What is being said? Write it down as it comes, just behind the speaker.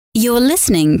You're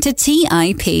listening to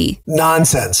TIP.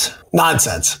 Nonsense.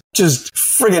 Just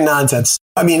friggin' nonsense.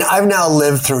 I mean, I've now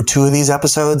lived through 2 of these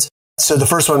episodes. So the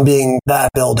first one being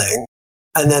that building,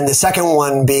 and then the second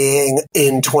one being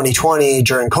in 2020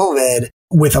 during COVID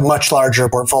with a much larger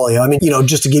portfolio. I mean,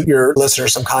 just to give your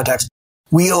listeners some context,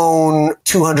 we own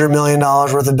 $200 million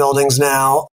worth of buildings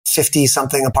now,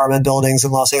 50-something apartment buildings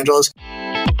in Los Angeles.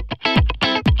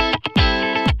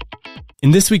 In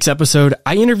this week's episode,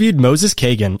 I interviewed Moses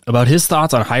Kagan about his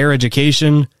thoughts on higher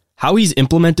education, how he's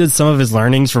implemented some of his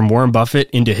learnings from Warren Buffett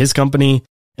into his company,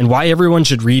 and why everyone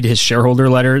should read his shareholder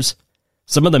letters,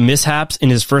 some of the mishaps in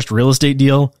his first real estate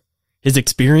deal, his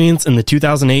experience in the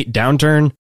 2008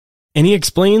 downturn, and he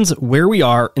explains where we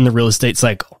are in the real estate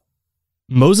cycle.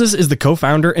 Moses is the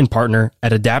co-founder and partner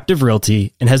at Adaptive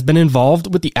Realty and has been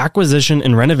involved with the acquisition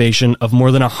and renovation of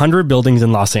more than 100 buildings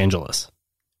in Los Angeles.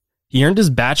 He earned his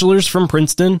bachelor's from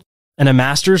Princeton and a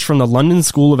master's from the London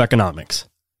School of Economics.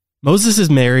 Moses is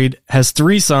married, has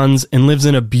 3 sons, and lives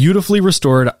in a beautifully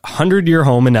restored 100-year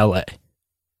home in LA.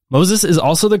 Moses is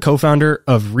also the co-founder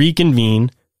of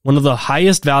Reconvene, one of the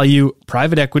highest value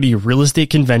private equity real estate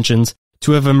conventions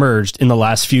to have emerged in the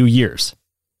last few years.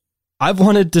 I've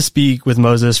wanted to speak with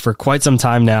Moses for quite some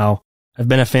time now. I've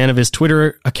been a fan of his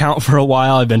Twitter account for a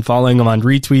while. I've been following him on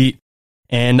Retweet,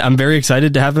 and I'm very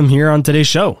excited to have him here on today's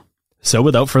show. So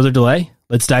without further delay,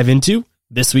 let's dive into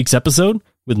this week's episode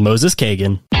with Moses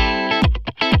Kagan.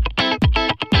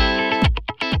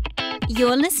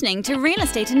 You're listening to Real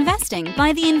Estate Investing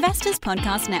by the Investors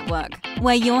Podcast Network,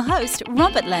 where your host,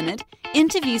 Robert Leonard,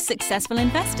 interviews successful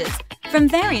investors from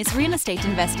various real estate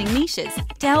investing niches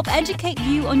to help educate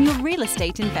you on your real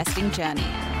estate investing journey.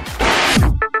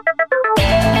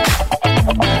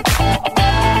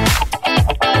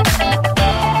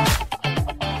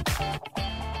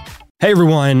 Hey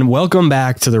everyone, welcome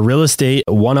back to the Real Estate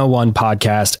 101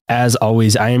 podcast. As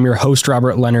always, I am your host,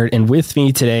 Robert Leonard, and with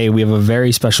me today, we have a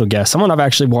very special guest, someone I've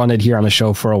actually wanted here on the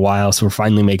show for a while, so we're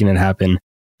finally making it happen.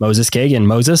 Moses Kagan.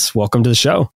 Moses, welcome to the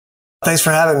show. Thanks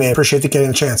for having me. I appreciate getting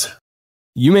the chance.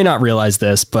 You may not realize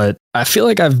this, but I feel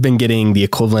like I've been getting the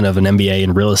equivalent of an MBA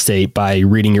in real estate by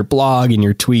reading your blog and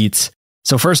your tweets.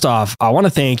 So first off, I want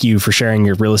to thank you for sharing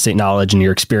your real estate knowledge and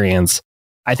your experience.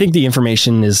 I think the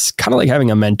information is kind of like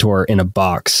having a mentor in a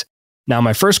box. Now,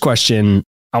 my first question,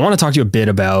 I want to talk to you a bit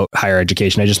about higher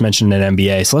education. I just mentioned an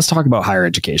MBA, so let's talk about higher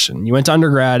education. You went to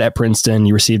undergrad at Princeton.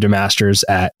 You received a master's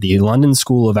at the London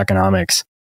School of Economics.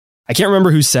 I can't remember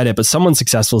who said it, but someone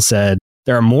successful said,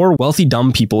 there are more wealthy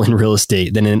dumb people in real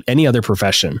estate than in any other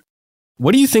profession.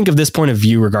 What do you think of this point of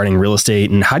view regarding real estate,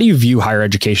 and how do you view higher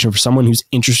education for someone who's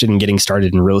interested in getting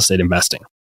started in real estate investing?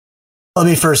 Let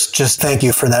me first just thank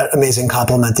you for that amazing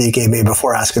compliment that you gave me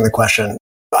before asking the question.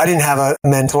 I didn't have a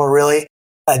mentor really.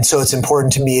 And so it's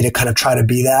important to me to kind of try to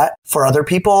be that for other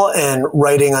people. And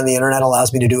writing on the internet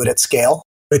allows me to do it at scale.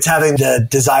 It's having the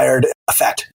desired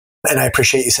effect. And I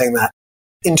appreciate you saying that.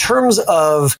 In terms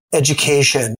of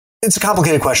education, it's a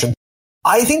complicated question.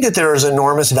 I think that there is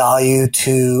enormous value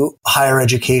to higher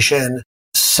education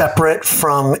separate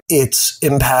from its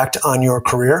impact on your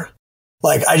career.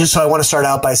 I want to start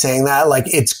out by saying that,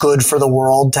 it's good for the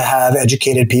world to have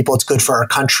educated people. It's good for our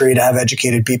country to have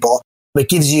educated people. It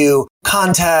gives you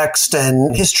context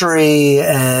and history,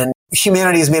 and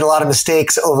humanity has made a lot of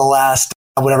mistakes over the last,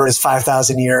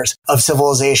 5,000 years of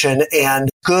civilization, and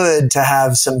good to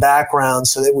have some background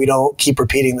so that we don't keep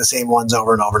repeating the same ones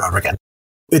over and over and over again.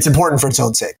 It's important for its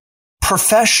own sake.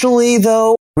 Professionally,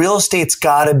 though, real estate's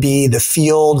got to be the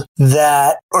field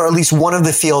that, or at least one of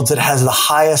the fields that has the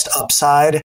highest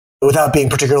upside without being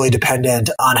particularly dependent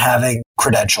on having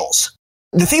credentials.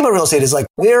 The thing about real estate is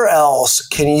where else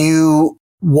can you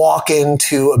walk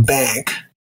into a bank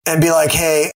and be like,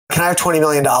 hey, can I have $20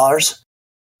 million?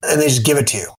 And they just give it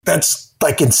to you. That's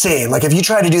insane. If you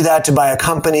try to do that to buy a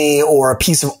company or a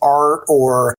piece of art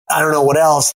or I don't know what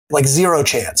else, zero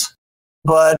chance.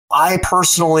 But I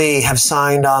personally have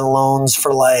signed on loans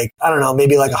for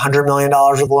maybe $100 million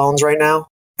of loans right now.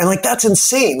 And that's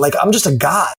insane. I'm just a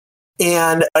guy.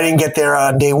 And I didn't get there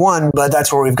on day one, but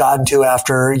that's where we've gotten to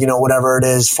after, whatever it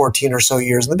is, 14 or so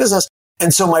years in the business.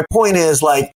 And so my point is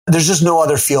there's just no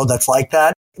other field that's like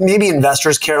that. Maybe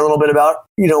investors care a little bit about,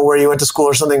 where you went to school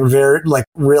or something very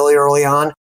really early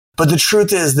on. But the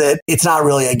truth is that it's not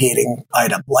really a gating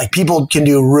item. People can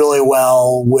do really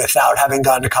well without having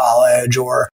gone to college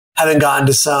or having gone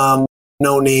to some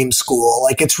no-name school.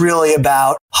 It's really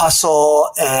about hustle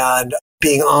and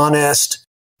being honest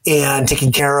and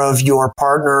taking care of your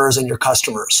partners and your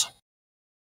customers.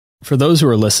 For those who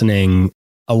are listening,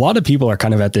 a lot of people are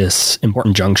kind of at this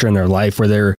important juncture in their life where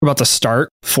they're about to start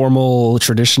formal,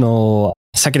 traditional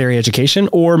secondary education,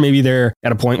 or maybe they're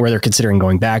at a point where they're considering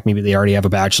going back. Maybe they already have a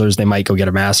bachelor's, they might go get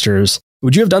a master's.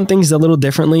 Would you have done things a little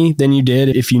differently than you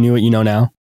did if you knew what you know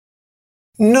now?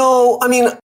 No, I mean,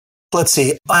 let's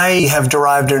see. I have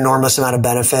derived an enormous amount of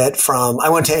benefit from, I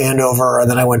went to Andover and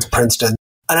then I went to Princeton.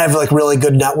 And I have like really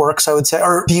good networks, I would say,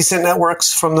 or decent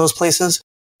networks from those places.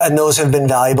 And those have been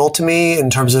valuable to me in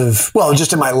terms of, well,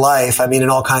 just in my life. I mean, in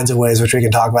all kinds of ways, which we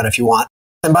can talk about if you want.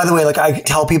 And by the way, like I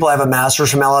tell people I have a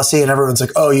master's from LSE and everyone's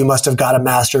like, oh, you must have got a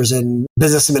master's in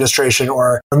business administration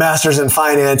or a master's in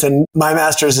finance. And my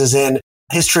master's is in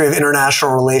history of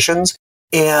international relations.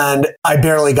 And I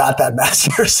barely got that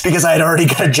master's because I had already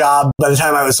got a job by the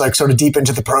time I was like sort of deep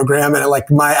into the program. And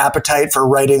like my appetite for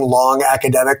writing long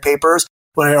academic papers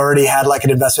when I already had like an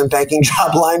investment banking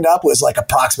job lined up was like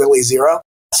approximately zero.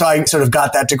 So I sort of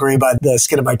got that degree by the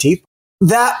skin of my teeth.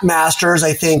 That master's,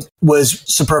 I think, was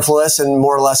superfluous and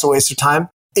more or less a waste of time.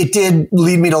 It did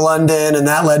lead me to London, and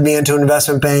that led me into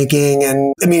investment banking.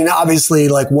 And I mean, obviously,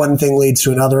 like one thing leads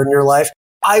to another in your life.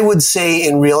 I would say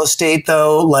in real estate,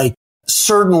 though, like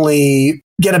certainly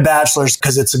get a bachelor's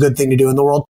because it's a good thing to do in the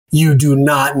world. You do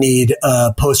not need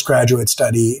a postgraduate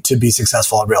study to be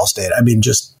successful in real estate. I mean,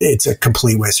 just it's a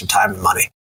complete waste of time and money.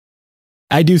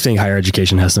 I do think higher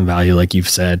education has some value, like you've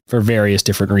said, for various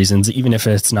different reasons. Even if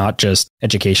it's not just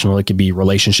educational, it could be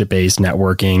relationship-based,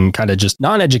 networking, kind of just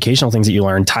non-educational things that you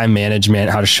learn, time management,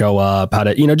 how to show up, how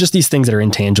to, just these things that are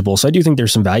intangible. So I do think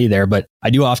there's some value there, but I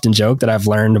do often joke that I've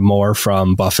learned more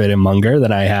from Buffett and Munger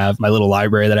than I have my little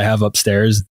library that I have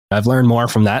upstairs. I've learned more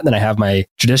from that than I have my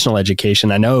traditional education.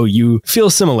 I know you feel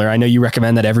similar. I know you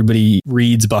recommend that everybody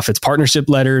reads Buffett's partnership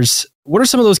letters. What are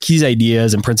some of those key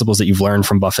ideas and principles that you've learned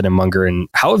from Buffett and Munger, and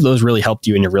how have those really helped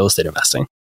you in your real estate investing?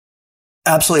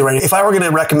 Absolutely right. If I were going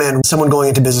to recommend someone going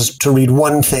into business to read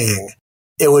one thing,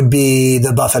 it would be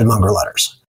the Buffett and Munger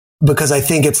letters. Because I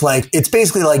think it's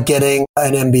basically like getting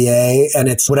an MBA, and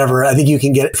it's whatever. I think you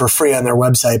can get it for free on their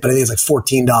website, but I think it's like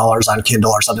 $14 on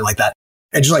Kindle or something like that.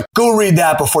 And just like, go read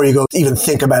that before you go even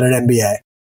think about an MBA.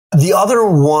 The other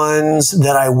ones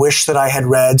that I wish that I had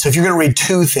read, so if you're going to read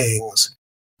two things,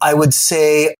 I would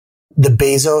say the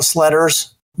Bezos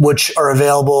letters, which are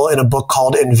available in a book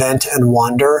called Invent and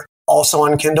Wander, also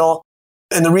on Kindle.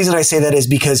 And the reason I say that is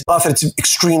because Buffett's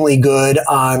extremely good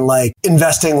on like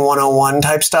investing 101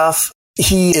 type stuff.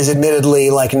 He is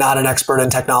admittedly like not an expert in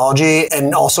technology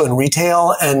and also in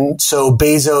retail. And so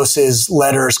Bezos's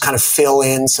letters kind of fill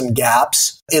in some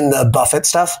gaps in the Buffett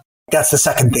stuff. That's the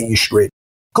second thing you should read.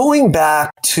 Going back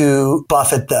to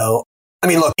Buffett though, I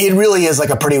mean, look, it really is like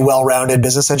a pretty well-rounded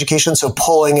business education. So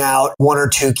pulling out one or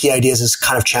two key ideas is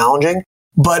kind of challenging.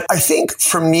 But I think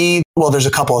for me, well, there's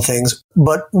a couple of things,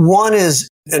 but one is,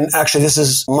 and actually this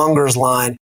is Munger's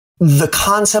line, the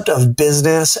concept of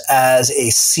business as a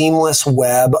seamless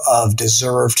web of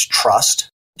deserved trust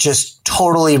just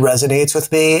totally resonates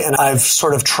with me. And I've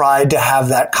sort of tried to have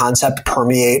that concept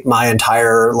permeate my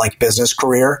entire like business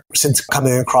career since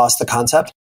coming across the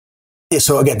concept.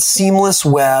 So again, seamless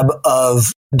web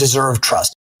of deserved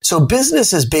trust. So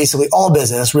business is basically all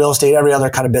business, real estate, every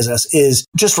other kind of business is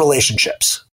just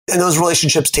relationships. And those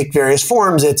relationships take various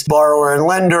forms. It's borrower and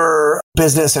lender,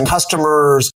 business and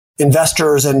customers,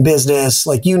 investors and business,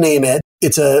 like you name it.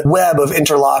 It's a web of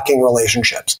interlocking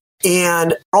relationships.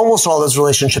 And almost all those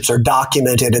relationships are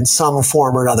documented in some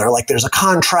form or another. Like there's a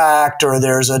contract or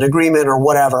there's an agreement or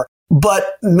whatever.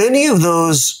 But many of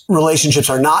those relationships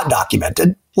are not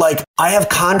documented. Like I have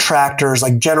contractors,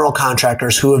 like general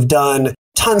contractors who have done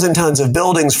tons and tons of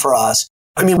buildings for us.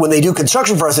 I mean, when they do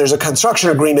construction for us, there's a construction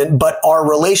agreement, but our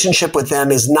relationship with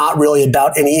them is not really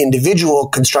about any individual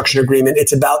construction agreement.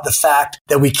 It's about the fact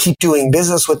that we keep doing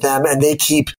business with them and they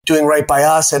keep doing right by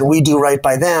us and we do right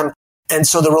by them. And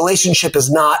so the relationship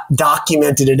is not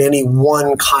documented in any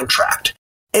one contract.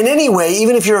 And anyway,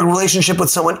 even if your relationship with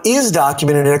someone is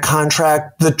documented in a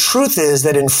contract, the truth is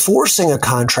that enforcing a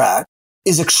contract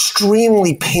is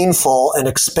extremely painful and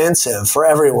expensive for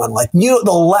everyone. Like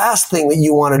the last thing that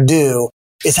you want to do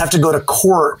is have to go to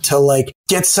court to like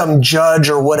get some judge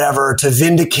or whatever to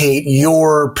vindicate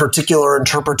your particular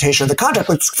interpretation of the contract.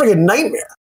 Like, it's a freaking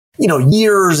nightmare.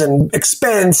 Years and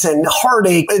expense and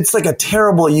heartache. It's like a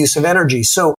terrible use of energy.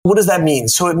 So what does that mean?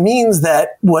 So it means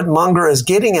that what Munger is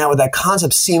getting at with that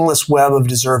concept, seamless web of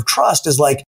deserved trust, is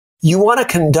like, you want to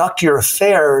conduct your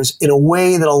affairs in a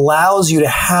way that allows you to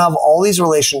have all these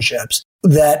relationships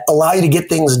that allow you to get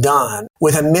things done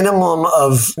with a minimum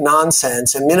of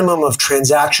nonsense, a minimum of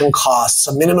transaction costs,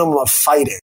 a minimum of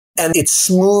fighting. And it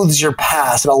smooths your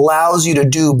path. It allows you to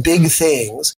do big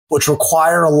things, which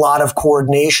require a lot of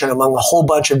coordination among a whole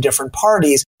bunch of different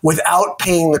parties without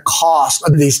paying the cost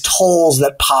of these tolls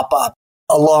that pop up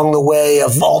along the way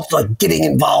of all like getting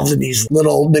involved in these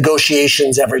little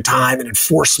negotiations every time and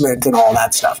enforcement and all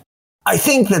that stuff. I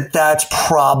think that that's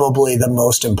probably the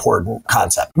most important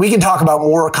concept. We can talk about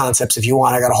more concepts if you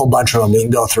want. I got a whole bunch of them we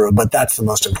can go through, but that's the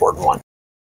most important one.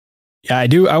 Yeah, I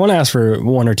do. I want to ask for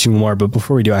one or two more, but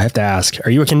before we do, I have to ask,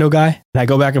 are you a Kindle guy? And I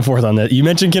go back and forth on that. You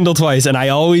mentioned Kindle twice, and I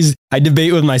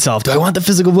debate with myself. Do I want the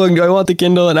physical book? Do I want the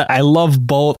Kindle? And I love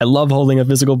both. I love holding a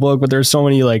physical book, but there's so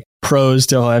many like pros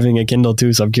to having a Kindle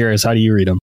too. So I'm curious, how do you read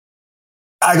them?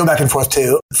 I go back and forth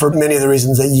too, for many of the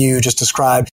reasons that you just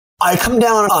described. I come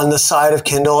down on the side of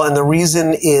Kindle, and the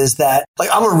reason is that, like,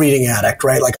 I'm a reading addict,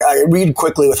 right? Like, I read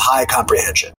quickly with high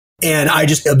comprehension, and I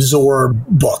just absorb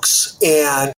books.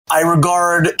 And I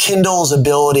regard Kindle's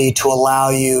ability to allow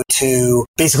you to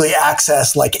basically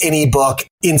access, like, any book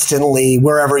instantly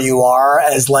wherever you are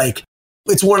as, like,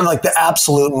 it's one of, like, the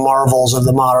absolute marvels of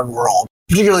the modern world,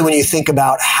 particularly when you think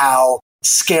about how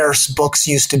scarce books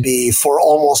used to be for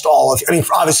almost all of,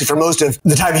 obviously for most of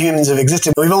the time humans have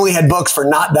existed. We've only had books for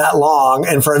not that long.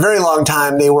 And for a very long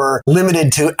time, they were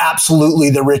limited to absolutely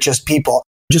the richest people.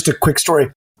 Just a quick story.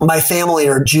 My family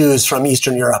are Jews from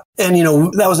Eastern Europe. And,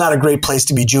 that was not a great place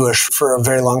to be Jewish for a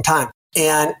very long time.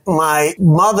 And my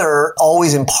mother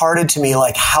always imparted to me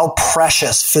like how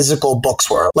precious physical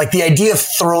books were. Like the idea of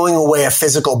throwing away a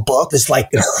physical book is like,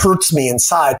 it hurts me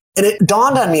inside. And it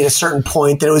dawned on me at a certain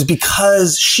point that it was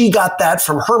because she got that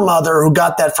from her mother, who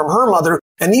got that from her mother.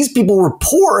 And these people were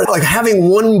poor. Like having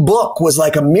one book was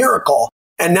like a miracle.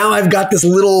 And now I've got this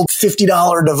little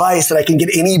 $50 device that I can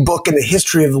get any book in the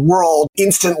history of the world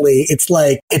instantly. It's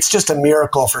like, it's just a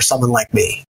miracle for someone like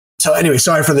me. So anyway,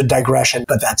 sorry for the digression,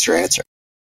 but that's your answer.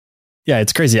 Yeah,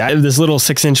 it's crazy. I have this little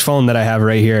 6-inch phone that I have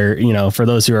right here. For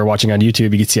those who are watching on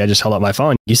YouTube, you can see I just held up my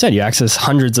phone. You said you access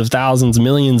hundreds of thousands,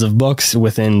 millions of books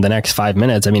within the next 5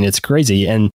 minutes. I mean, it's crazy.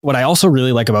 And what I also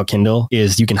really like about Kindle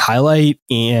is you can highlight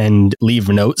and leave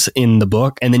notes in the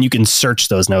book, and then you can search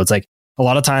those notes. Like a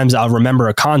lot of times I'll remember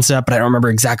a concept, but I don't remember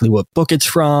exactly what book it's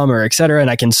from or et cetera. And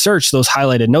I can search those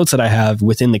highlighted notes that I have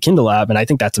within the Kindle app. And I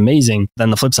think that's amazing. Then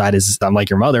the flip side is I'm like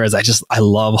your mother, I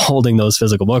love holding those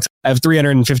physical books. I have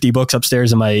 350 books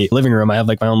upstairs in my living room. I have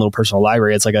like my own little personal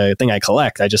library. It's like a thing I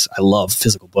collect. I love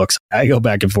physical books. I go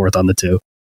back and forth on the two.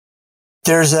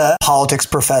 There's a politics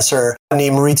professor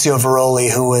named Maurizio Veroli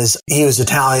he was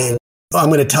Italian. I'm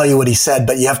going to tell you what he said,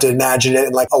 but you have to imagine it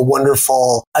in like a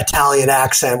wonderful Italian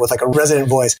accent with like a resonant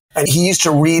voice. And he used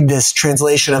to read this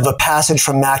translation of a passage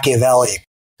from Machiavelli.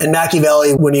 And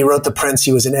Machiavelli, when he wrote The Prince,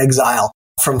 he was in exile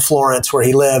from Florence where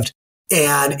he lived.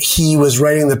 And he was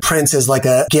writing The Prince as like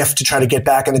a gift to try to get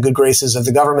back in the good graces of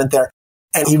the government there.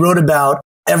 And he wrote about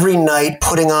every night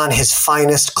putting on his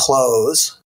finest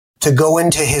clothes to go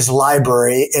into his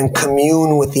library and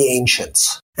commune with the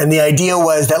ancients. And the idea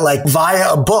was that like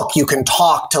via a book, you can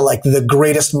talk to like the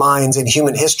greatest minds in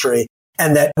human history,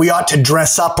 and that we ought to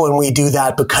dress up when we do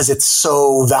that because it's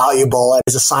so valuable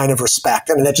as a sign of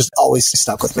respect. I mean, that just always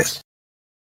stuck with me.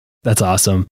 That's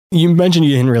awesome. You mentioned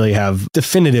you didn't really have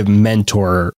definitive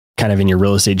mentor kind of in your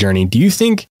real estate journey. Do you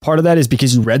think part of that is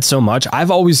because you read so much?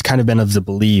 I've always kind of been of the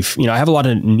belief, I have a lot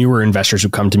of newer investors who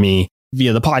come to me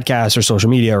via the podcast or social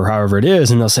media or however it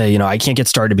is. And they'll say, I can't get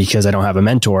started because I don't have a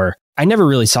mentor. I never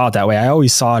really saw it that way. I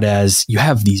always saw it as you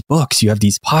have these books, you have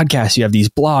these podcasts, you have these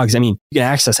blogs. I mean, you can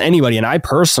access anybody. And I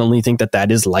personally think that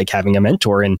is like having a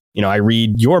mentor. And, I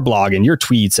read your blog and your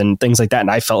tweets and things like that. And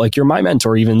I felt like you're my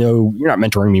mentor, even though you're not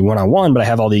mentoring me one-on-one, but I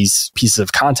have all these pieces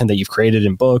of content that you've created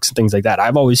in books and things like that.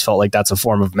 I've always felt like that's a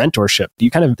form of mentorship. Do you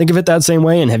kind of think of it that same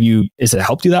way? And has it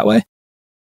helped you that way?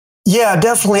 Yeah,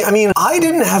 definitely. I mean, I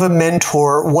didn't have a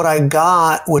mentor. What I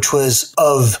got, which was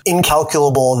of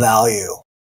incalculable value.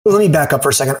 Let me back up for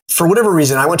a second. For whatever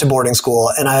reason, I went to boarding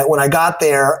school, and when I got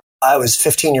there, I was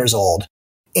 15 years old.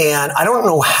 And I don't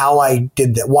know how I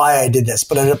did that, why I did this,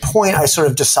 but at a point I sort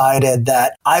of decided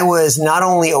that I was not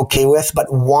only okay with,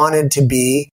 but wanted to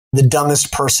be the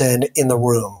dumbest person in the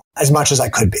room as much as I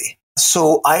could be.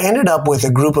 So I ended up with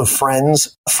a group of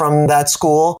friends from that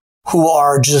school who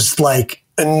are just like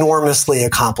enormously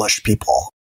accomplished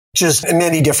people, just in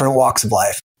many different walks of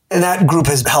life. And that group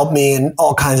has helped me in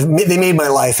all kinds of, they made my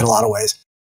life in a lot of ways.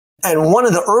 And one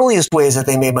of the earliest ways that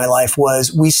they made my life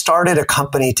was we started a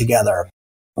company together,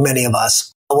 many of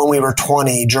us, when we were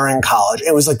 20 during college.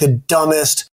 It was like the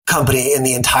dumbest company in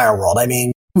the entire world. I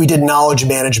mean, we did knowledge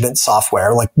management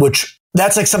software, which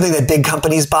that's like something that big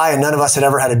companies buy, and none of us had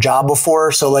ever had a job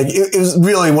before. So it was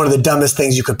really one of the dumbest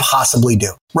things you could possibly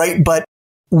do, right? But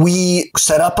we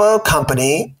set up a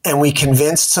company and we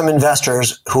convinced some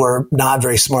investors who are not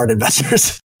very smart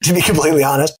investors, to be completely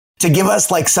honest, to give us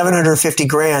like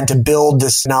 $750,000 to build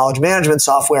this knowledge management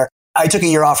software. I took a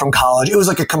year off from college. It was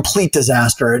like a complete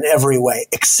disaster in every way,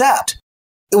 except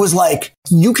it was like,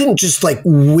 you can just like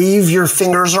wave your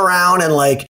fingers around and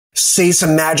like say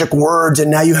some magic words.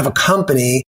 And now you have a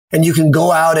company and you can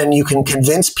go out and you can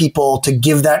convince people to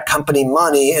give that company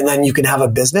money. And then you can have a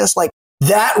business like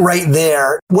that right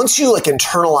there. Once you like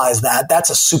internalize that, that's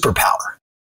a superpower,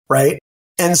 right?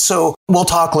 And so we'll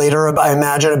talk later, I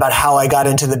imagine, about how I got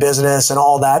into the business and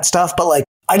all that stuff. But like,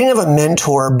 I didn't have a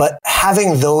mentor, but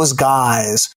having those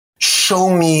guys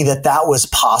show me that that was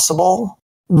possible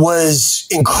was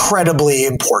incredibly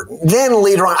important. Then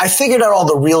later on, I figured out all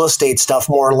the real estate stuff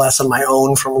more or less on my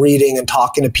own from reading and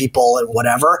talking to people and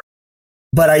whatever.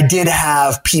 But I did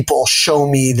have people show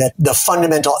me that the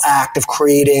fundamental act of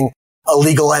creating a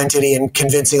legal entity and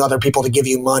convincing other people to give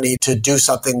you money to do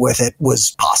something with it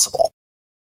was possible.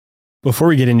 Before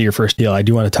we get into your first deal, I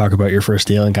do want to talk about your first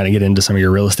deal and kind of get into some of your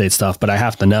real estate stuff, but I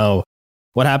have to know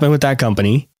what happened with that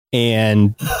company.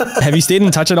 And have you stayed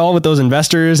in touch at all with those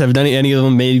investors? Have done any of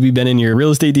them maybe been in your real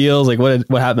estate deals? Like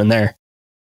what happened there?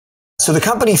 So the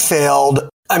company failed.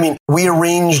 I mean, we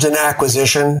arranged an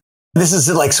acquisition. This is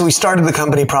like, so we started the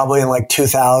company probably in like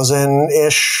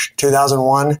 2000-ish,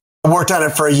 2001. I worked on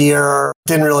it for a year,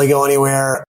 didn't really go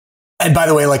anywhere. And by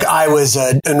the way, like I was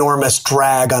an enormous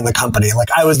drag on the company. Like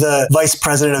I was the vice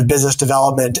president of business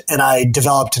development and I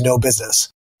developed no business.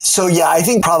 So yeah, I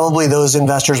think probably those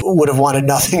investors would have wanted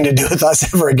nothing to do with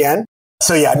us ever again.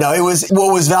 So yeah, no, it was,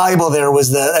 what was valuable there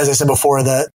was as I said before,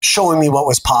 the showing me what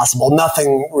was possible.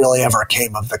 Nothing really ever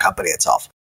came of the company itself.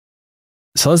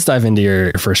 So let's dive into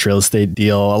your first real estate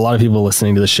deal. A lot of people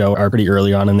listening to the show are pretty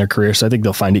early on in their career, so I think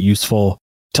they'll find it useful.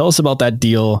 Tell us about that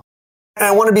deal. And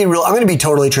I want to be real. I'm going to be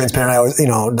totally transparent.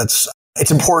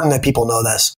 It's important that people know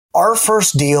this. Our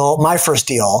first deal, my first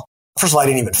deal, first of all, I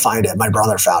didn't even find it. My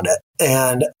brother found it.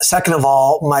 And second of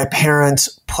all, my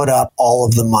parents put up all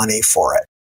of the money for it.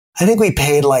 I think we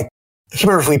paid I can't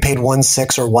remember if we paid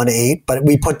 1.6 or 1.8, but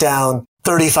we put down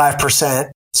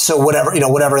 35%. So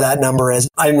whatever that number is,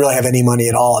 I didn't really have any money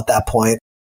at all at that point.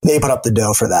 They put up the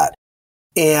dough for that.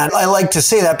 And I like to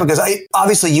say that because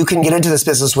obviously you can get into this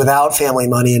business without family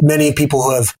money. And many people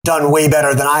who have done way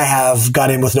better than I have got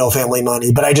in with no family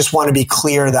money. But I just want to be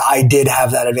clear that I did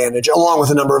have that advantage, along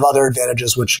with a number of other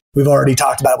advantages, which we've already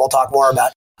talked about. We'll talk more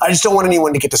about. I just don't want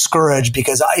anyone to get discouraged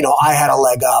because, I had a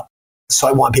leg up. So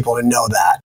I want people to know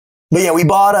that. But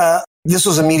yeah, this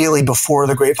was immediately before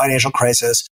the great financial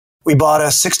crisis. We bought a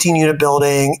 16-unit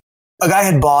building. A guy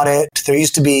had bought it. There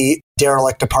used to be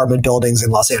derelict apartment buildings in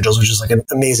Los Angeles, which is like an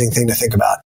amazing thing to think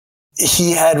about.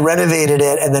 He had renovated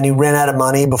it and then he ran out of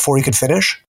money before he could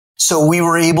finish. So we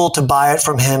were able to buy it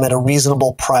from him at a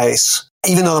reasonable price.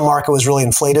 Even though the market was really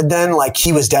inflated then, like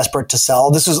he was desperate to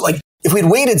sell. This was like, if we'd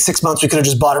waited 6 months, we could have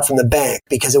just bought it from the bank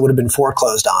because it would have been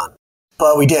foreclosed on.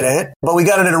 But we didn't. But we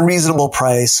got it at a reasonable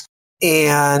price.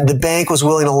 And the bank was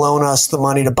willing to loan us the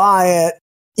money to buy it,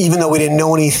 even though we didn't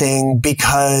know anything,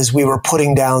 because we were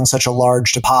putting down such a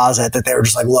large deposit that they were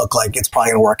just like, look, like it's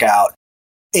probably going to work out.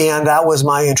 And that was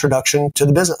my introduction to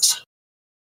the business.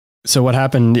 So what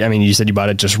happened? I mean, you said you bought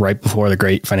it just right before the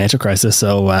great financial crisis.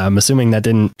 So I'm assuming that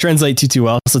didn't translate too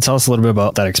well. So tell us a little bit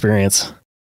about that experience.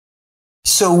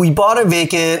 So we bought it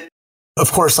vacant.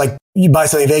 Of course, like you buy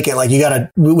something vacant, like you got to,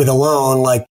 with a loan,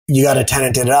 like you got to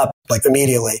tenant it up like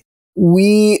immediately.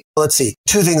 Let's see,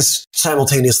 two things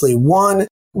simultaneously. One,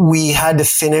 we had to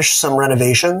finish some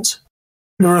renovations.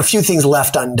 There were a few things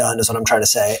left undone is what I'm trying to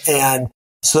say. And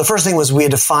so the first thing was we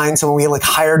had to find someone. We had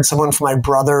hired someone from my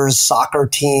brother's soccer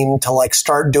team to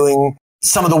start doing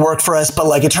some of the work for us.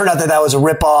 But it turned out that was a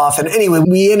ripoff. And anyway,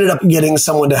 we ended up getting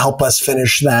someone to help us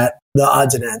finish the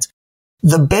odds and ends.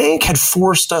 The bank had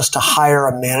forced us to hire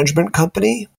a management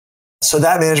company. So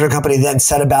that management company then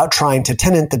set about trying to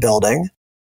tenant the building.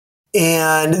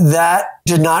 And that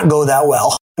did not go that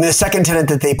well. I mean, the second tenant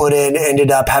that they put in ended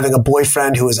up having a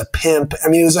boyfriend who was a pimp. I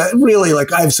mean, it was really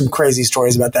I have some crazy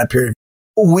stories about that period.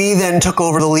 We then took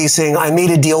over the leasing. I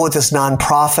made a deal with this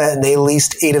nonprofit and they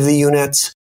leased 8 of the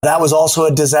units. That was also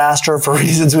a disaster for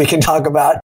reasons we can talk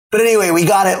about. But anyway, we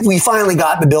got it. We finally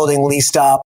got the building leased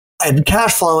up and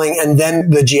cash flowing. And then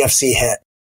the GFC hit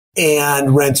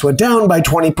and rents went down by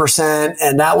 20%.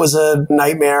 And that was a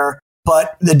nightmare.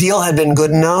 But the deal had been good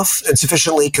enough and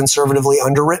sufficiently conservatively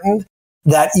underwritten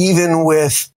that even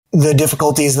with the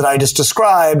difficulties that I just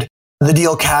described, the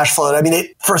deal cash flowed. I mean,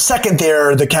 for a second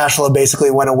there, the cash flow basically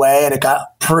went away and it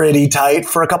got pretty tight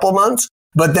for a couple of months.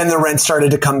 But then the rent started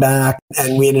to come back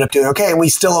and we ended up doing okay. And we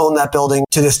still own that building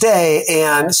to this day.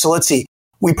 And so let's see,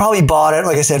 we probably bought it,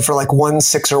 like I said, for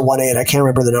 1.6 or 1.8. I can't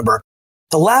remember the number.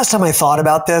 The last time I thought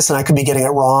about this, and I could be getting it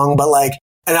wrong, but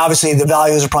And obviously the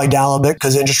values are probably down a little bit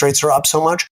because interest rates are up so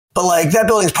much. But like that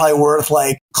building's probably worth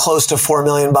like close to $4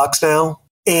 million now.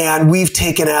 And we've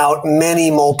taken out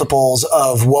many multiples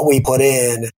of what we put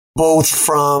in, both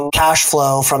from cash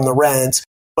flow from the rent,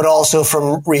 but also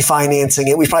from refinancing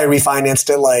it. We've probably refinanced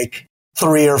it like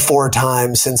 3 or 4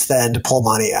 times since then to pull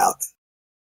money out.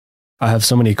 I have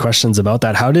so many questions about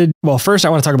that. Well, first I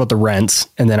want to talk about the rents,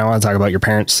 and then I want to talk about your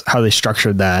parents, how they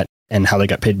structured that and how they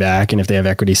got paid back and if they have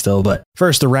equity still. But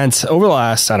first, the rents over the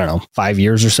last, 5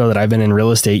 years or so that I've been in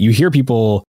real estate, you hear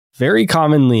people very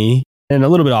commonly and a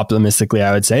little bit optimistically,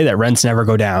 I would say, that rents never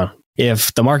go down.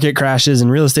 If the market crashes and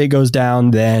real estate goes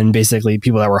down, then basically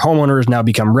people that were homeowners now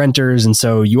become renters. And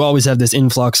so you always have this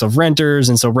influx of renters.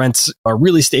 And so rents are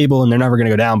really stable and they're never going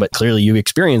to go down. But clearly you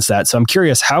experienced that. So I'm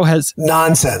curious, how has...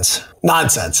 Nonsense.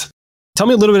 Tell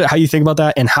me a little bit how you think about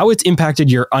that and how it's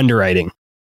impacted your underwriting.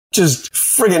 Just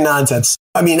friggin' nonsense.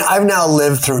 I mean, I've now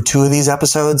lived through 2 of these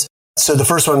episodes. So the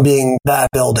first one being that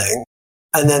building.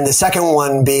 And then the second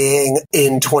one being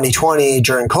in 2020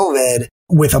 during COVID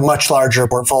with a much larger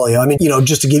portfolio. I mean,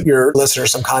 just to give your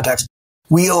listeners some context,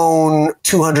 we own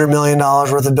 $200 million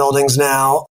worth of buildings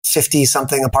now, 50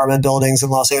 something apartment buildings in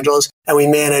Los Angeles, and we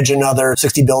manage another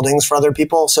 60 buildings for other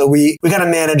people. So we kind of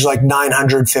manage like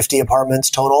 950 apartments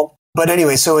total. But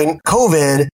anyway, so in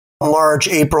COVID, March,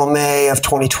 April, May of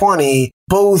 2020,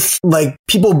 both like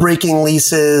people breaking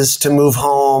leases to move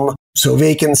home, so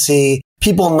vacancy,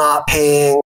 people not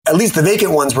paying. At least the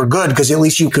vacant ones were good because at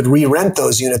least you could re-rent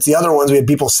those units. The other ones, we had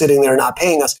people sitting there not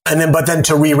paying us. But then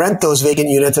to re-rent those vacant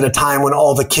units at a time when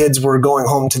all the kids were going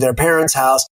home to their parents'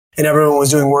 house and everyone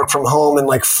was doing work from home and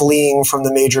like fleeing from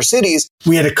the major cities,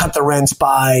 we had to cut the rents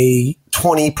by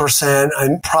 20%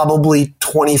 and probably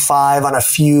 25% on a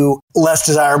few less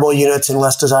desirable units in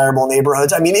less desirable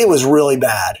neighborhoods. I mean, it was really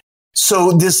bad.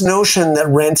 So this notion that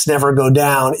rents never go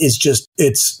down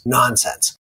it's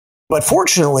nonsense. But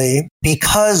fortunately,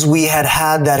 because we had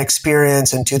that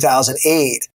experience in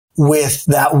 2008 with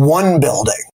that one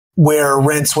building where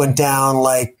rents went down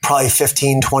like probably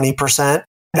 15, 20%,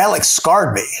 that like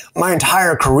scarred me. My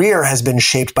entire career has been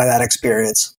shaped by that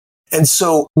experience. And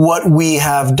so what we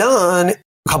have done,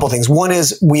 a couple of things. One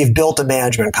is we've built a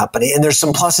management company, and there's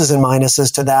some pluses and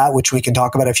minuses to that, which we can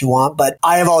talk about if you want. But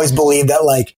I have always believed that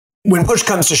like when push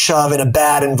comes to shove in a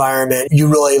bad environment, you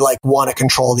really like want to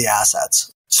control the assets.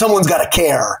 Someone's got to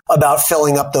care about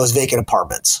filling up those vacant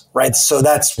apartments, right? So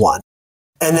that's one.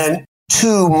 And then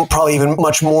 2, probably even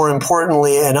much more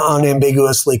importantly and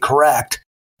unambiguously correct,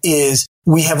 is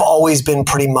we have always been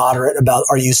pretty moderate about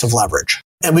our use of leverage.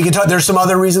 And we can talk, there's some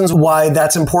other reasons why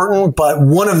that's important, but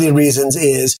one of the reasons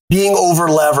is being over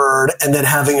levered and then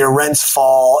having your rents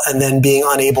fall and then being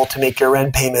unable to make your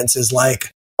rent payments is like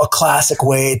a classic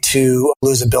way to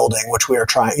lose a building, which we are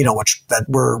trying, that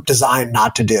we're designed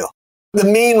not to do. The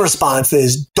main response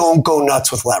is don't go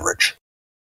nuts with leverage.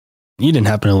 You didn't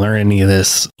happen to learn any of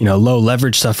this, low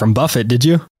leverage stuff from Buffett, did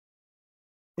you?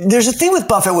 There's a thing with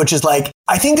Buffett, which is like,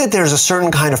 I think that there's a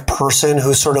certain kind of person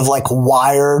who's sort of like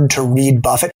wired to read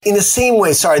Buffett in the same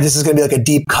way. Sorry, this is going to be like a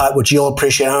deep cut, which you'll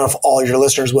appreciate. I don't know if all your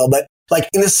listeners will, but like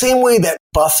in the same way that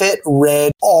Buffett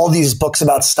read all these books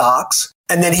about stocks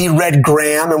and then he read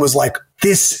Graham and was like,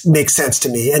 this makes sense to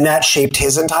me. And that shaped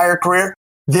his entire career.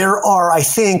 There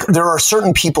are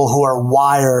certain people who are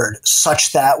wired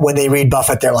such that when they read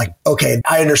Buffett, they're like, okay,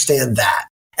 I understand that.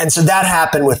 And so that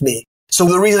happened with me. So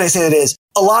the reason I say that is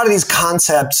a lot of these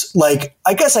concepts, like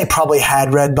I guess I probably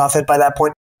had read Buffett by that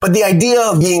point, but the idea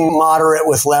of being moderate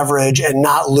with leverage and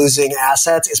not losing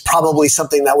assets is probably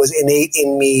something that was innate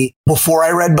in me before I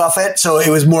read Buffett. So it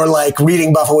was more like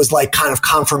reading Buffett was like kind of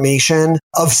confirmation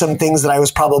of some things that I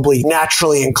was probably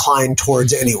naturally inclined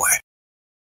towards anyway.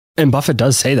 And Buffett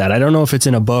does say that. I don't know if it's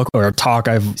in a book or a talk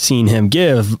I've seen him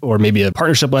give, or maybe a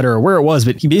partnership letter or where it was,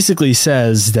 but he basically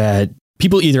says that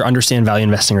people either understand value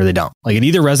investing or they don't. Like it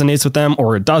either resonates with them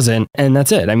or it doesn't. And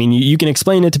that's it. I mean, you can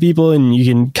explain it to people and you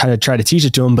can kind of try to teach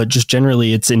it to them, but just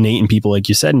generally it's innate in people, like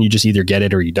you said, and you just either get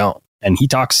it or you don't. And he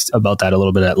talks about that a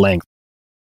little bit at length.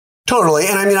 Totally.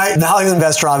 And I mean, the value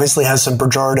investor obviously has some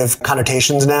pejorative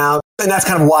connotations now. And that's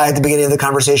kind of why at the beginning of the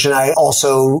conversation, I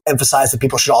also emphasized that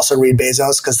people should also read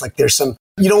Bezos because like there's some,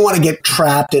 you don't want to get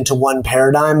trapped into one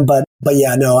paradigm. But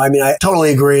yeah, no, I mean, I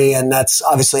totally agree. And that's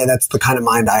the kind of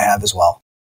mind I have as well.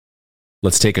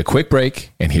 Let's take a quick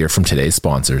break and hear from today's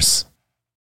sponsors.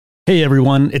 Hey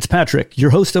everyone, it's Patrick,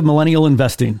 your host of Millennial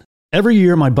Investing. Every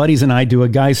year, my buddies and I do a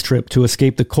guy's trip to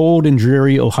escape the cold and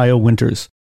dreary Ohio winters.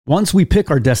 Once we pick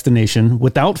our destination,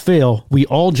 without fail, we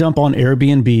all jump on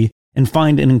Airbnb and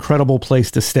find an incredible place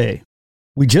to stay.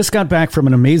 We just got back from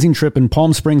an amazing trip in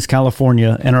Palm Springs,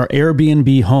 California, and our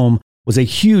Airbnb home was a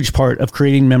huge part of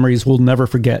creating memories we'll never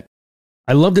forget.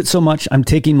 I loved it so much, I'm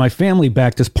taking my family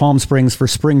back to Palm Springs for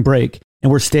spring break,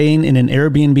 and we're staying in an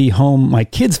Airbnb home my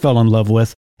kids fell in love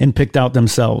with and picked out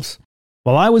themselves.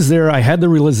 While I was there, I had the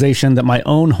realization that my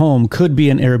own home could be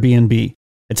an Airbnb.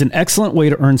 It's an excellent way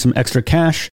to earn some extra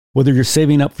cash, whether you're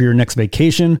saving up for your next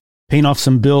vacation, paying off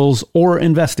some bills, or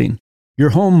investing. Your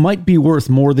home might be worth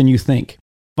more than you think.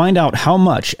 Find out how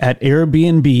much at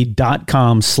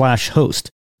airbnb.com/host.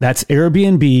 That's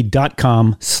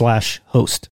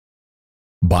airbnb.com/host.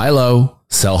 Buy low,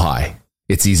 sell high.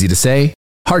 It's easy to say,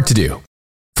 hard to do.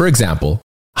 For example,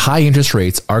 high interest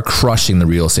rates are crushing the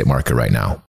real estate market right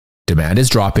now. Demand is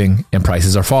dropping and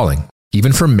prices are falling,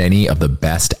 even for many of the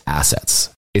best assets.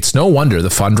 It's no wonder the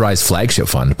Fundrise flagship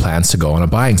fund plans to go on a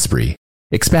buying spree,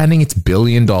 expanding its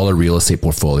billion-dollar real estate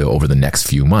portfolio over the next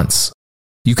few months.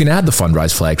 You can add the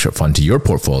Fundrise flagship fund to your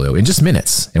portfolio in just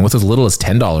minutes and with as little as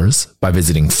 $10 by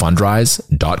visiting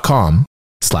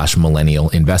fundrise.com/millennial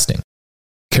investing.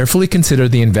 Carefully consider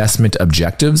the investment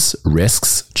objectives,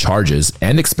 risks, charges,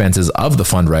 and expenses of the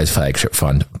Fundrise flagship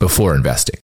fund before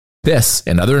investing. This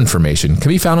and other information can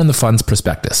be found in the fund's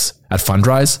prospectus at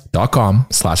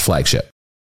fundrise.com/flagship.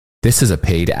 This is a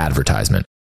paid advertisement.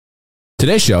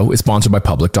 Today's show is sponsored by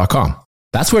public.com.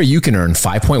 That's where you can earn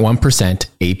 5.1%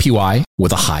 APY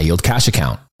with a high yield cash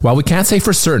account. While we can't say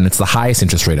for certain it's the highest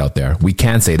interest rate out there, we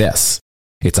can say this.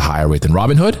 It's a higher rate than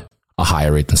Robinhood, a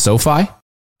higher rate than SoFi,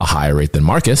 a higher rate than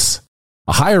Marcus,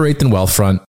 a higher rate than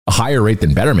Wealthfront, a higher rate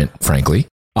than Betterment, frankly,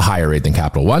 a higher rate than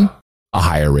Capital One, a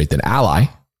higher rate than Ally,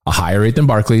 a higher rate than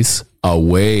Barclays, a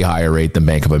way higher rate than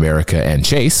Bank of America and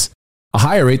Chase, a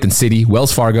higher rate than Citi,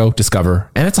 Wells Fargo, Discover,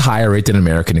 and it's a higher rate than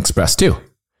American Express too.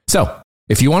 So,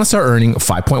 if you want to start earning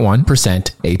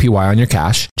 5.1% APY on your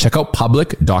cash, check out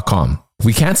public.com.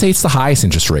 We can't say it's the highest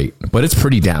interest rate, but it's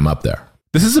pretty damn up there.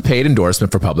 This is a paid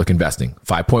endorsement for public investing,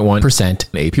 5.1%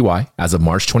 APY as of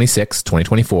March 26,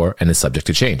 2024, and is subject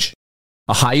to change.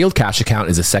 A high-yield cash account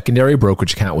is a secondary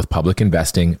brokerage account with public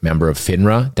investing, member of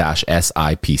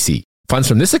FINRA-SIPC. Funds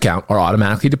from this account are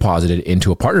automatically deposited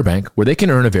into a partner bank where they can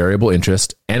earn a variable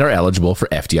interest and are eligible for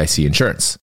FDIC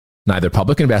insurance. Neither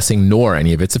public investing nor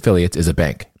any of its affiliates is a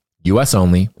bank. US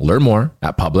only. Learn more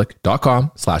at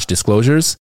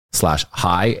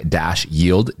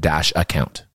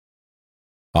public.com/disclosures/high-yield-account.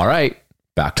 All right,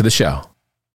 back to the show.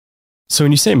 So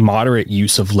when you say moderate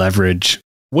use of leverage,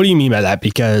 what do you mean by that?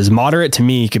 Because moderate to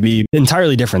me could be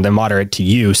entirely different than moderate to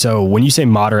you. So when you say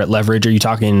moderate leverage, are you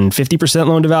talking 50%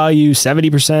 loan to value,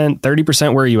 70%,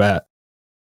 30%? Where are you at?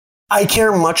 I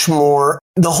care much more.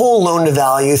 The whole loan to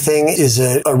value thing is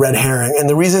a red herring. And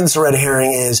the reason it's a red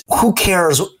herring is who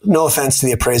cares? No offense to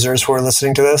the appraisers who are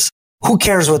listening to this. Who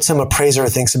cares what some appraiser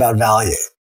thinks about value?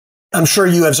 I'm sure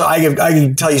you have. So I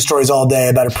can tell you stories all day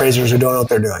about appraisers who don't know what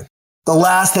they're doing. The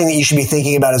last thing that you should be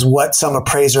thinking about is what some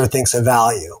appraiser thinks of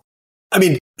value. I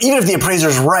mean, even if the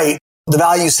appraiser's right, the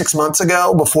value 6 months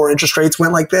ago before interest rates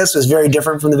went like this was very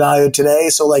different from the value today.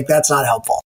 So that's not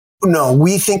helpful. No,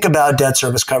 we think about debt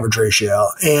service coverage ratio.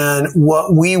 And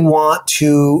what we want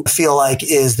to feel like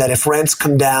is that if rents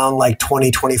come down like 20,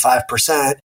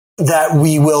 25%, that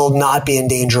we will not be in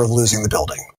danger of losing the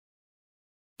building.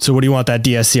 So what do you want that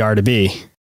DSCR to be?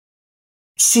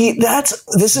 See,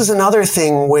 this is another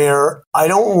thing where I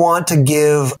don't want to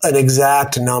give an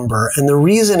exact number. And the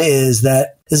reason is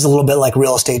that this is a little bit like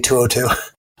real estate 202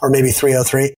 or maybe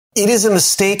 303. It is a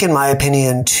mistake, in my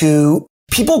opinion,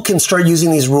 people can start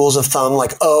using these rules of thumb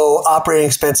like, operating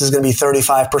expense is going to be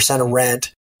 35% of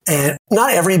rent. And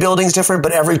not every building is different,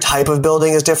 but every type of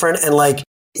building is different. And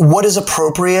what is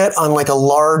appropriate on a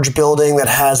large building that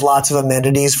has lots of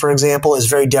amenities, for example, is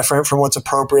very different from what's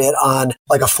appropriate on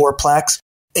a fourplex.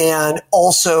 And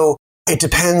also it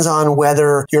depends on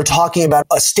whether you're talking about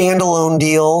a standalone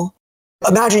deal.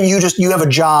 Imagine you have a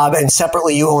job and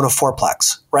separately you own a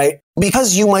fourplex, right?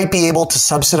 Because you might be able to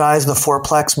subsidize the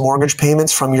fourplex mortgage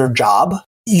payments from your job,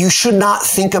 you should not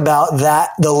think about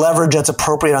the leverage that's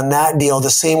appropriate on that deal the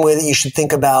same way that you should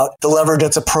think about the leverage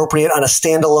that's appropriate on a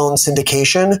standalone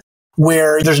syndication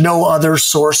where there's no other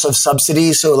source of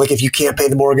subsidy. So if you can't pay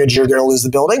the mortgage, you're going to lose the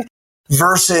building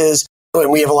versus,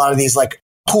 and we have a lot of these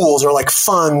pools or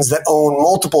funds that own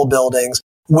multiple buildings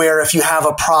where if you have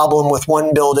a problem with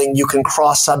one building, you can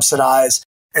cross-subsidize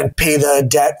and pay the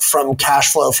debt from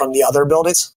cash flow from the other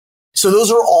buildings. So those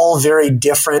are all very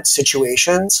different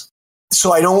situations.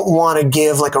 So I don't want to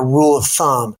give a rule of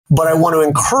thumb, but I want to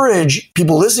encourage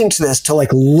people listening to this to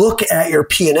look at your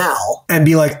P&L and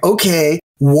be okay,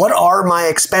 what are my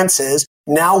expenses?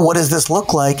 Now, what does this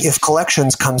look like if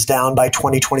collections comes down by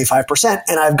 20, 25%?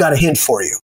 And I've got a hint for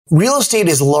you. real estate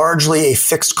is largely a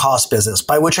fixed cost business,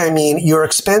 by which I mean your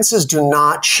expenses do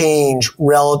not change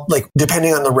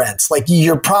depending on the rents. Like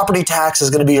your property tax is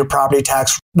going to be your property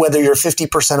tax, whether you're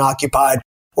 50% occupied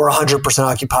or 100%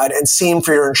 occupied, and same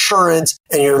for your insurance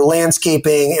and your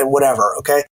landscaping and whatever.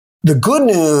 Okay. The good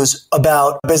news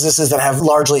about businesses that have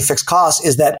largely fixed costs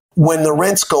is that when the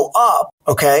rents go up,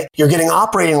 okay, you're getting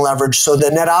operating leverage. So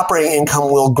the net operating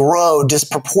income will grow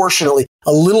disproportionately.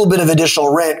 A little bit of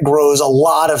additional rent grows a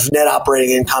lot of net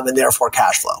operating income and therefore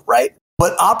cash flow, right?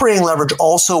 But operating leverage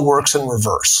also works in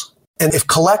reverse. And if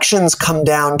collections come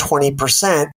down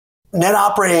 20%, net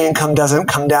operating income doesn't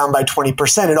come down by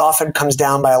 20%. It often comes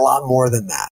down by a lot more than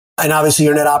that. And obviously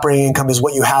your net operating income is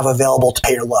what you have available to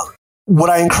pay your loan.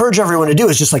 What I encourage everyone to do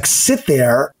is just sit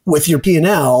there with your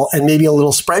P&L and maybe a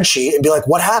little spreadsheet and be like,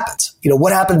 what happens?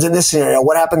 What happens in this scenario?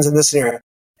 What happens in this scenario?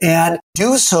 And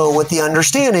do so with the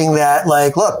understanding that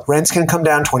look, rents can come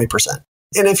down 20%.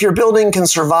 And if your building can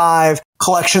survive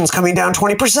collections coming down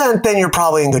 20%, then you're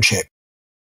probably in good shape.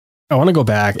 I want to go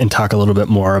back and talk a little bit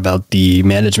more about the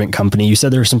management company. You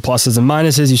said there were some pluses and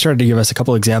minuses. You started to give us a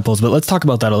couple examples, but let's talk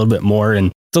about that a little bit more.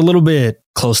 And it's a little bit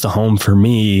close to home for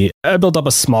me. I built up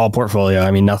a small portfolio.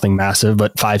 I mean, nothing massive,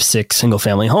 but 5-6 single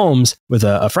family homes with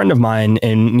a friend of mine.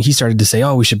 And he started to say,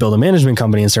 oh, we should build a management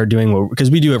company and start doing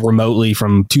because we do it remotely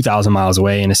from 2,000 miles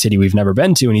away in a city we've never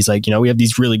been to. And he's like, we have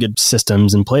these really good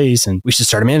systems in place and we should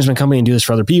start a management company and do this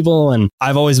for other people. And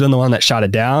I've always been the one that shot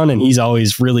it down and he's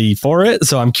always really for it.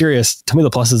 So I'm curious, tell me the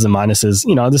pluses and minuses.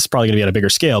 This is probably going to be at a bigger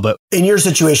scale, but in your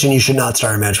situation, you should not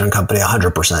start a management company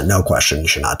 100%. No question. You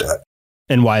should not do it.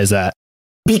 And why is that?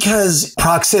 Because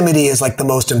proximity is the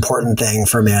most important thing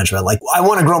for management. I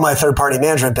want to grow my third party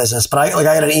management business, but I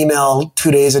got an email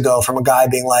 2 days ago from a guy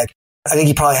being I think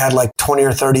he probably had 20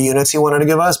 or 30 units he wanted to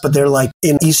give us, but they're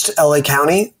in East LA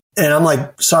County. And I'm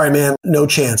sorry, man, no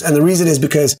chance. And the reason is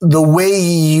because the way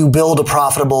you build a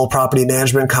profitable property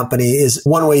management company is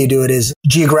one way you do it is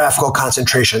geographical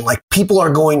concentration. People are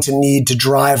going to need to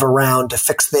drive around to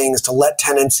fix things, to let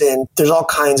tenants in. There's all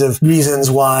kinds of reasons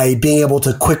why being able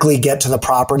to quickly get to the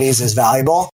properties is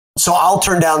valuable. So I'll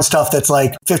turn down stuff that's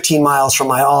 15 miles from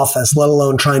my office, let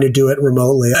alone trying to do it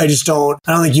remotely. I don't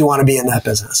think you want to be in that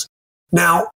business.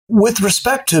 Now, with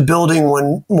respect to building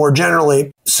one more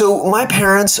generally, so my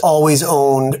parents always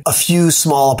owned a few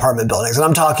small apartment buildings. And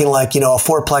I'm talking a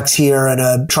fourplex here and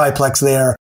a triplex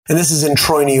there. And this is in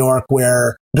Troy, New York,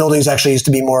 where buildings actually used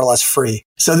to be more or less free.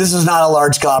 So this is not a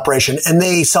large scale operation. And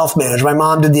they self-managed. My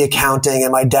mom did the accounting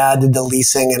and my dad did the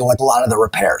leasing and a lot of the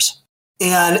repairs.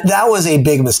 And that was a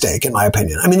big mistake, in my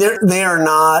opinion. I mean, they are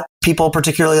not people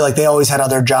particularly they always had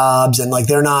other jobs and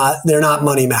they're not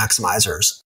money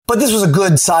maximizers. But this was a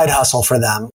good side hustle for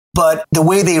them. But the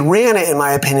way they ran it, in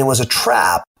my opinion, was a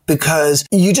trap because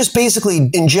you just basically,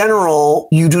 in general,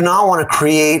 you do not want to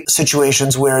create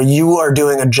situations where you are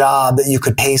doing a job that you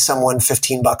could pay someone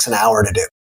 $15 an hour to do.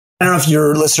 I don't know if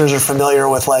your listeners are familiar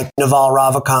with Naval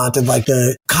Ravikant and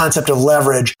the concept of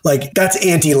leverage. That's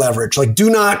anti-leverage. Do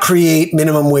not create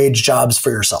minimum wage jobs for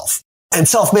yourself. And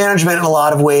self-management in a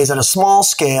lot of ways on a small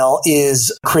scale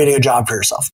is creating a job for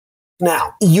yourself.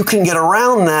 Now, you can get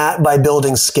around that by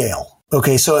building scale.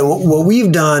 Okay, so what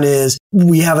we've done is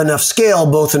we have enough scale,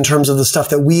 both in terms of the stuff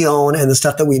that we own and the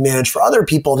stuff that we manage for other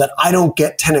people, that I don't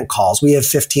get tenant calls. We have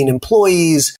 15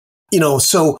 employees,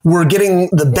 so we're getting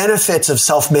the benefits of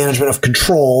self-management of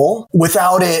control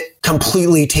without it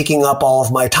completely taking up all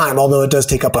of my time, although it does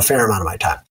take up a fair amount of my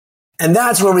time. And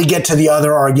that's where we get to the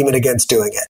other argument against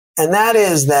doing it. And that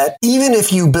is that even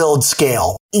if you build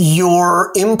scale,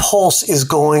 your impulse is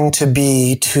going to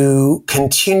be to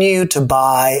continue to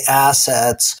buy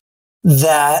assets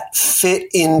that fit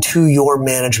into your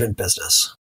management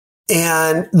business.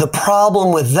 And the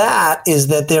problem with that is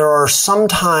that there are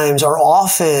sometimes or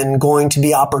often going to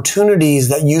be opportunities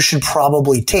that you should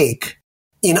probably take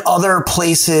in other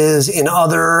places, in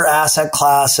other asset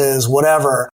classes,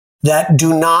 whatever, that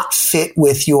do not fit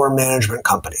with your management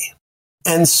company.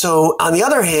 And so on the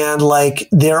other hand,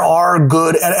 there are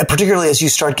good, particularly as you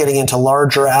start getting into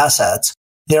larger assets,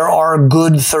 there are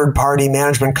good third-party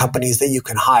management companies that you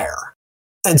can hire.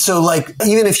 And so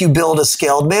even if you build a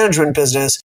scaled management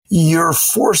business, you're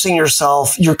forcing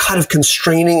yourself, you're kind of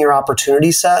constraining your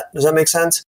opportunity set. Does that make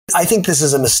sense? I think this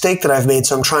is a mistake that I've made.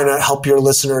 So I'm trying to help your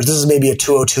listeners. This is maybe a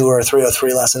 202 or a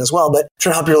 303 lesson as well, but I'm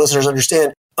trying to help your listeners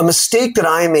understand. A mistake that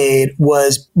I made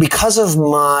was because of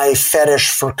my fetish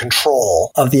for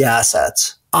control of the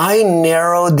assets, I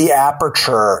narrowed the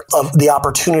aperture of the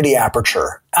opportunity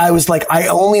aperture. I was I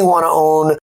only want to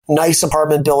own nice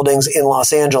apartment buildings in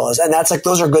Los Angeles. And that's like,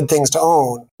 those are good things to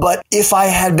own. But if I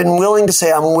had been willing to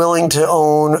say, I'm willing to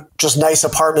own just nice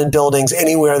apartment buildings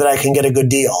anywhere that I can get a good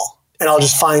deal, and I'll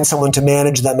just find someone to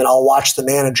manage them and I'll watch the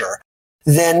manager,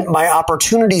 then my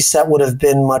opportunity set would have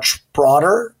been much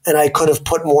broader and I could have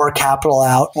put more capital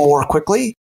out more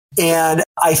quickly. And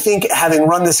I think having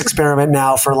run this experiment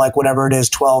now for like whatever it is,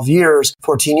 12 years,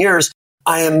 14 years,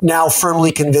 I am now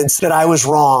firmly convinced that I was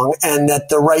wrong and that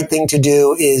the right thing to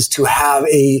do is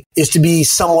to be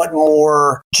somewhat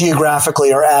more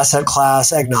geographically or asset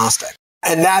class agnostic.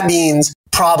 And that means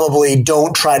probably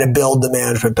don't try to build the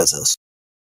management business.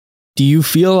 Do you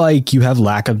feel like you have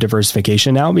lack of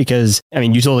diversification now? Because, I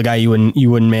mean, you told the guy you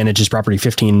wouldn't manage his property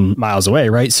 15 miles away,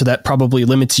 right? So that probably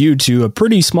limits you to a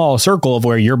pretty small circle of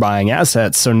where you're buying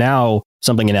assets. So now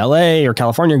something in LA or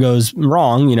California goes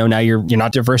wrong, now you're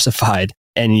not diversified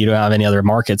and you don't have any other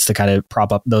markets to kind of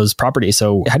prop up those properties.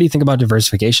 So how do you think about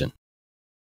diversification?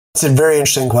 It's a very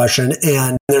interesting question,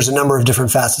 and there's a number of different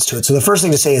facets to it. So the first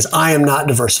thing to say is I am not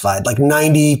diversified. Like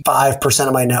 95%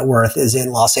 of my net worth is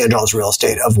in Los Angeles real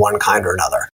estate of one kind or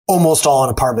another, almost all in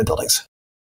apartment buildings.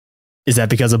 Is that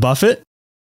because of Buffett?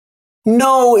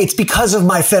 No, it's because of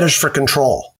my fetish for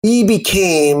control. We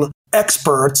became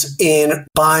experts in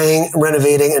buying,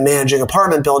 renovating, and managing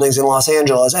apartment buildings in Los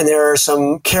Angeles. And there are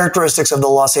some characteristics of the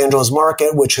Los Angeles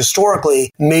market which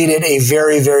historically made it a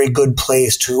very, very good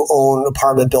place to own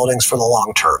apartment buildings for the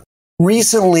long term.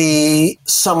 Recently,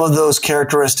 some of those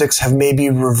characteristics have maybe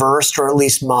reversed or at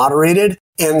least moderated.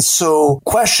 And so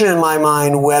question in my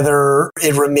mind whether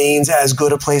it remains as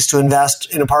good a place to invest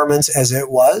in apartments as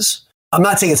it was. I'm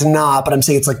not saying it's not, but I'm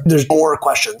saying it's like there's more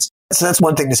questions. So that's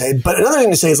one thing to say. But another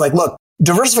thing to say is like, look,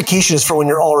 diversification is for when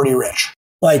you're already rich.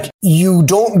 Like you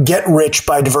don't get rich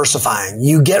by diversifying.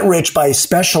 You get rich by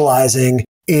specializing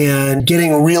and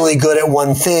getting really good at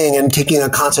one thing and taking a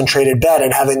concentrated bet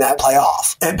and having that pay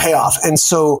off. And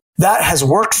so that has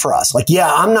worked for us. Like, yeah,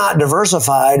 I'm not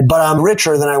diversified, but I'm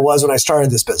richer than I was when I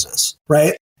started this business,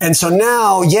 right? And so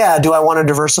now, yeah, do I want to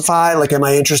diversify? Like, am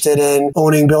I interested in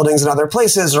owning buildings in other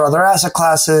places or other asset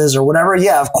classes or whatever?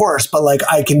 Yeah, of course. But like,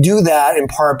 I can do that in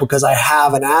part because I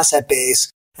have an asset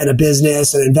base and a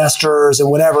business and investors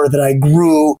and whatever that I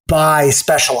grew by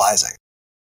specializing.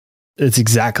 It's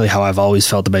exactly how I've always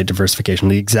felt about diversification,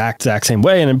 the exact same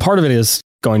way. And part of it is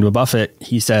going to Buffett.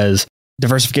 He says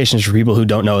diversification is for people who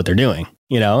don't know what they're doing,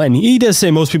 and he does say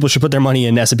most people should put their money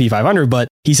in S&P 500, but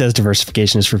he says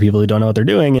diversification is for people who don't know what they're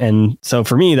doing. And so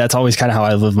for me, that's always kind of how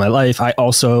I live my life. I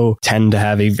also tend to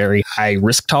have a very high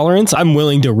risk tolerance. I'm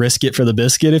willing to risk it for the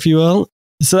biscuit, if you will.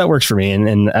 So that works for me.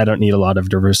 And I don't need a lot of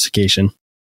diversification.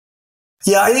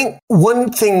 Yeah, I think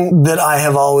one thing that I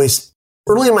have always,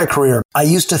 early in my career, I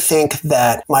used to think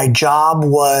that my job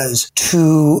was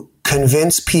to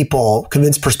convince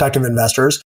prospective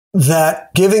investors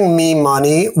that giving me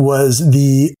money was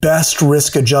the best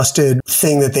risk-adjusted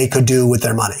thing that they could do with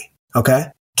their money. Okay?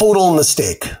 Total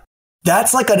mistake.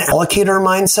 That's like an allocator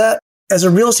mindset. As a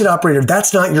real estate operator,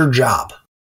 that's not your job.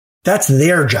 That's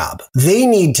their job. They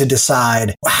need to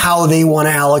decide how they want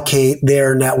to allocate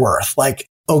their net worth. Like,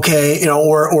 okay,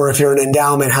 or if you're an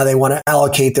endowment, how they want to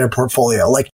allocate their portfolio.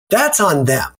 Like, that's on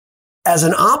them. As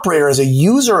an operator, as a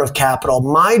user of capital,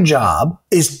 my job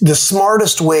is the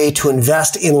smartest way to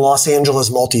invest in Los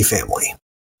Angeles multifamily.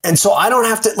 And so I don't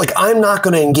have to, I'm not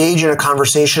going to engage in a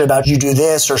conversation about you do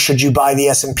this or should you buy the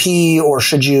S&P or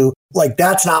should you,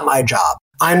 that's not my job.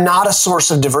 I'm not a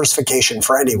source of diversification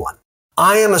for anyone.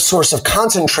 I am a source of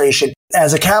concentration.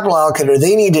 As a capital allocator,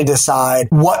 they need to decide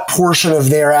what portion of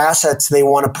their assets they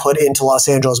want to put into Los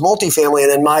Angeles multifamily.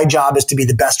 And then my job is to be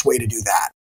the best way to do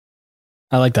that.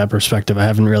 I like that perspective. I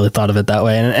haven't really thought of it that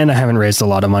way. And I haven't raised a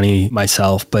lot of money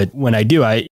myself. But when I do,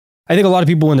 I think a lot of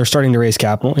people, when they're starting to raise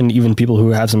capital, and even people who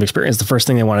have some experience, the first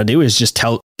thing they want to do is just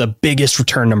tell the biggest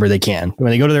return number they can.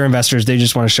 When they go to their investors, they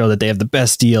just want to show that they have the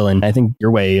best deal. And I think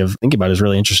your way of thinking about it is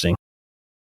really interesting.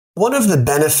 One of the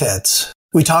benefits,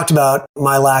 we talked about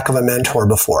my lack of a mentor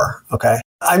before, okay?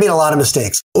 I made a lot of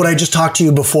mistakes. What I just talked to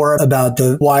you before about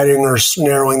the widening or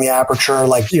narrowing the aperture,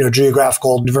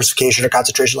 geographical diversification or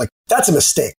concentration, that's a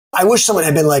mistake. I wish someone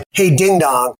had been like, hey, ding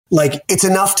dong, it's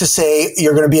enough to say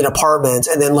you're going to be in apartments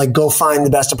and then go find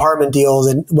the best apartment deals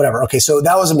and whatever. Okay, so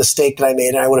that was a mistake that I made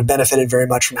and I would have benefited very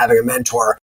much from having a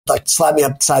mentor, slap me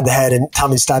upside the head and tell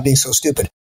me to stop being so stupid.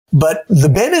 But the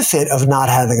benefit of not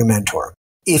having a mentor,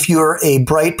 if you're a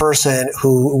bright person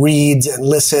who reads and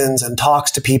listens and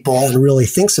talks to people and really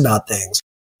thinks about things,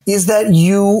 is that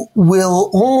you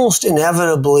will almost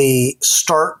inevitably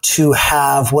start to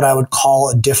have what I would call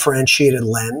a differentiated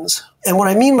lens. And what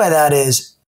I mean by that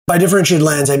is, By differentiated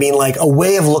lens, I mean like a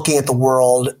way of looking at the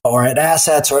world or at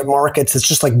assets or at markets that's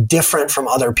just like different from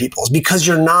other people's, because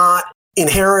you're not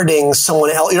inheriting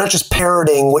someone else. You're not just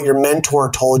parroting what your mentor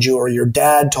told you or your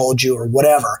dad told you or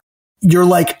whatever. You're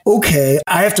like, okay,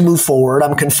 I have to move forward.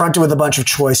 I'm confronted with a bunch of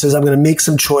choices. I'm going to make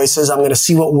some choices. I'm going to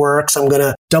see what works. I'm going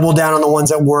to double down on the ones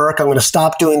that work. I'm going to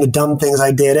stop doing the dumb things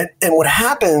I did. And what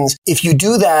happens if you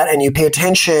do that and you pay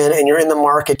attention and you're in the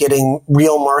market getting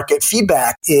real market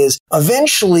feedback is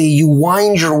eventually you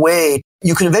wind your way.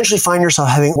 You can eventually find yourself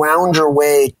having wound your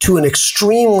way to an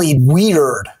extremely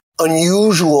weird,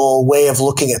 unusual way of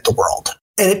looking at the world.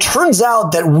 And it turns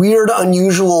out that weird,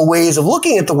 unusual ways of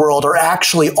looking at the world are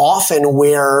actually often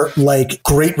where like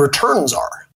great returns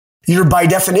are. You're by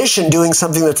definition doing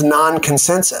something that's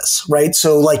non-consensus, right?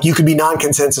 So like you could be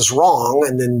non-consensus wrong,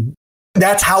 and then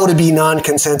that's how to be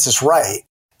non-consensus right.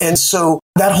 And so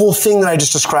that whole thing that I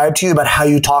just described to you about how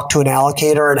you talk to an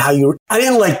allocator and I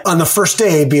didn't like on the first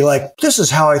day be like, this is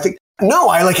how I think. No,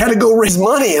 I like had to go raise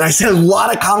money, and I had a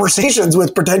lot of conversations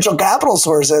with potential capital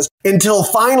sources until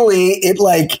finally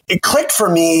it clicked for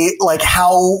me like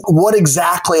what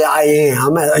exactly I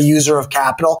am, a user of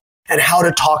capital, and how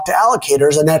to talk to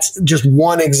allocators. And that's just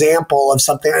one example of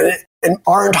something. And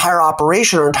our entire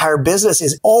operation, our entire business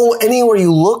is anywhere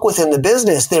you look within the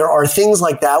business, there are things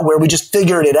like that where we just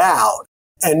figured it out.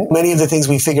 And many of the things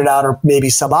we figured out are maybe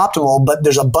suboptimal, but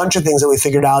there's a bunch of things that we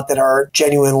figured out that are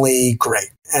genuinely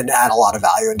great and add a lot of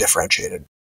value and differentiated.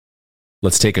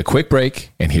 Let's take a quick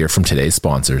break and hear from today's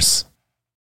sponsors.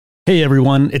 Hey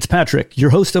everyone, it's Patrick,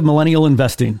 your host of Millennial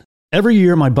Investing. Every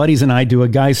year, my buddies and I do a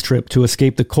guy's trip to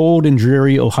escape the cold and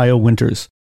dreary Ohio winters.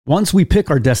 Once we pick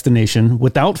our destination,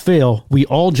 without fail, we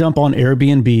all jump on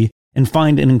Airbnb and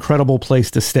find an incredible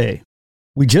place to stay.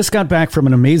 We just got back from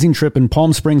an amazing trip in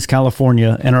Palm Springs,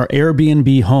 California, and our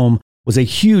Airbnb home was a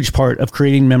huge part of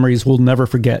creating memories we'll never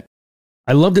forget.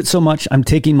 I loved it so much, I'm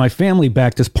taking my family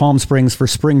back to Palm Springs for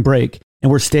spring break,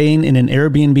 and we're staying in an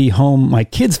Airbnb home my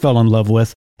kids fell in love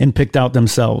with and picked out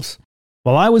themselves.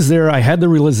 While I was there, I had the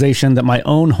realization that my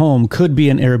own home could be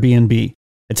an Airbnb.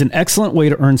 It's an excellent way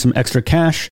to earn some extra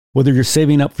cash, whether you're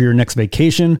saving up for your next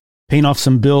vacation, paying off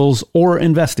some bills, or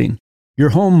investing. Your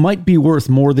home might be worth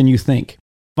more than you think.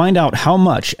 Find out how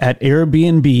much at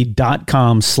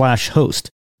airbnb.com/host.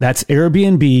 That's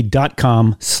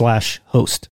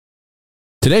airbnb.com/host.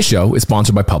 Today's show is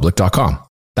sponsored by public.com.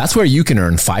 That's where you can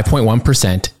earn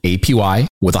 5.1% APY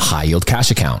with a high yield cash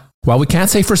account. While we can't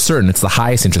say for certain it's the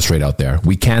highest interest rate out there,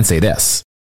 we can say this.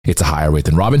 It's a higher rate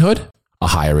than Robinhood, a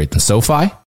higher rate than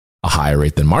SoFi, a higher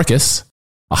rate than Marcus,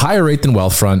 a higher rate than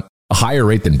Wealthfront, a higher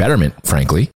rate than Betterment,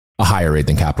 frankly, a higher rate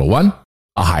than Capital One,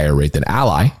 a higher rate than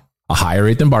Ally, a higher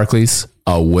rate than Barclays,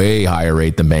 a way higher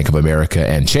rate than Bank of America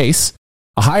and Chase,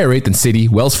 a higher rate than Citi,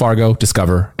 Wells Fargo,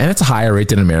 Discover, and it's a higher rate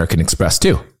than American Express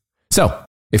too. So,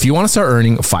 if you want to start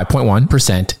earning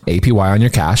 5.1% APY on your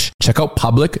cash, check out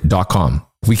public.com.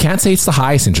 We can't say it's the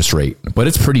highest interest rate, but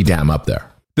it's pretty damn up there.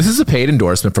 This is a paid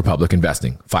endorsement for Public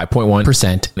Investing,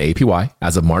 5.1% APY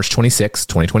as of March 26,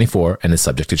 2024, and is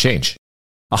subject to change.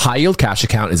 A high-yield cash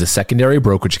account is a secondary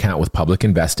brokerage account with Public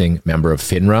Investing, member of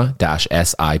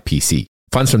FINRA-SIPC.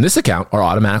 Funds from this account are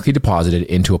automatically deposited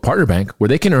into a partner bank where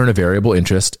they can earn a variable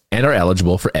interest and are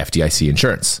eligible for FDIC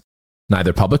insurance.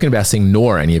 Neither Public Investing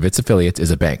nor any of its affiliates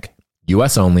is a bank.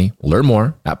 U.S. only. Learn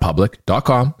more at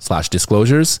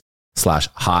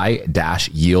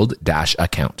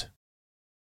public.com/disclosures/high-yield-account.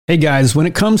 Hey guys, when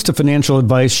it comes to financial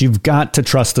advice, you've got to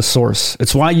trust the source.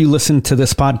 It's why you listen to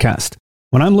this podcast.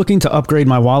 When I'm looking to upgrade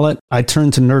my wallet, I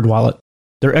turn to NerdWallet.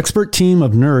 Their expert team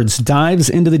of nerds dives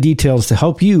into the details to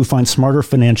help you find smarter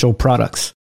financial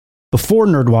products. Before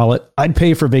NerdWallet, I'd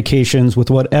pay for vacations with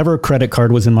whatever credit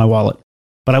card was in my wallet.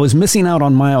 But I was missing out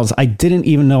on miles I didn't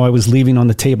even know I was leaving on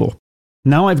the table.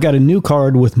 Now I've got a new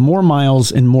card with more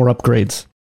miles and more upgrades.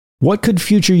 What could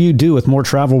future you do with more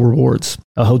travel rewards?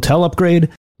 A hotel upgrade?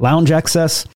 Lounge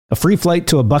access? A free flight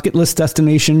to a bucket list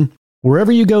destination?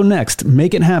 Wherever you go next,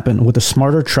 make it happen with a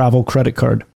smarter travel credit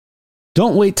card.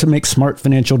 Don't wait to make smart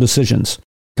financial decisions.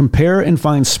 Compare and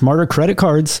find smarter credit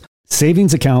cards,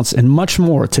 savings accounts, and much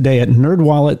more today at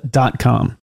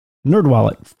nerdwallet.com.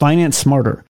 NerdWallet, finance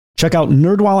smarter. Check out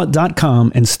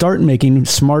nerdwallet.com and start making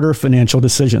smarter financial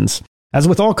decisions. As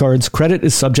with all cards, credit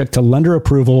is subject to lender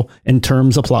approval and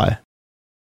terms apply.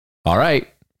 All right,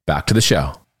 back to the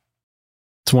show.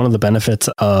 It's one of the benefits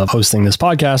of hosting this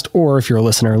podcast, or if you're a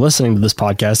listener listening to this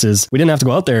podcast, is we didn't have to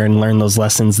go out there and learn those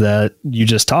lessons that you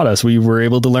just taught us. We were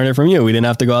able to learn it from you. We didn't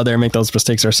have to go out there and make those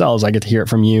mistakes ourselves. I get to hear it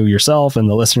from you yourself, and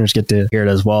the listeners get to hear it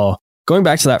as well. Going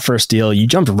back to that first deal, you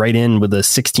jumped right in with a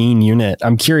 16 unit.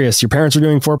 I'm curious, your parents were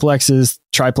doing fourplexes,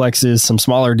 triplexes, some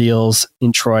smaller deals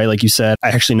in Troy. Like you said, I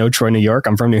actually know Troy, New York.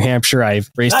 I'm from New Hampshire. I've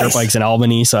raced dirt bikes in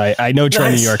Albany. So I know Troy,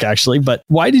 New York, actually. But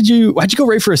why'd you go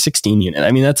right for a 16 unit?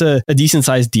 I mean, that's a decent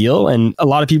sized deal. And a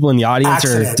lot of people in the audience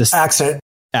are just...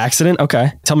 Accident?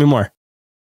 Okay. Tell me more.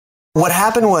 What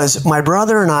happened was my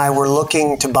brother and I were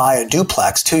looking to buy a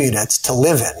duplex, 2 units to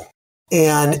live in.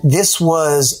 And this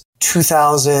was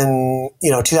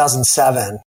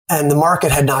 2007, and the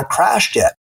market had not crashed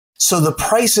yet. So the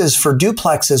prices for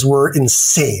duplexes were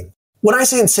insane. When I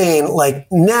say insane, like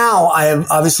now I have,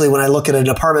 obviously when I look at an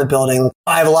apartment building,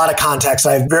 I have a lot of context.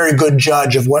 I have a very good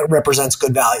judge of what represents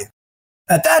good value.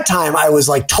 At that time, I was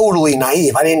like totally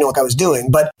naive. I didn't know what I was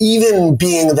doing. But even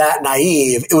being that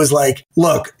naive, it was like,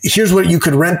 look, here's what you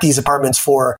could rent these apartments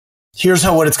for. Here's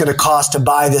what it's going to cost to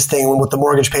buy this thing and what the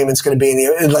mortgage payment's going to be.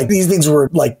 And like these things were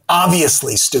like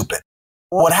obviously stupid.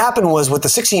 What happened was with the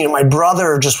 16 unit, my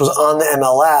brother just was on the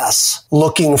MLS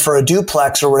looking for a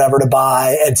duplex or whatever to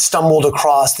buy and stumbled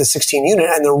across the 16 unit.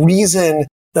 And the reason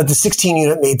that the 16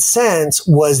 unit made sense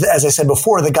was, as I said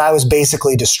before, the guy was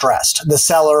basically distressed.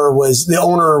 The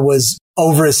owner was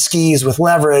over his skis with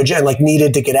leverage and like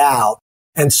needed to get out.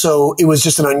 And so it was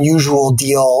just an unusual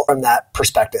deal from that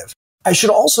perspective. I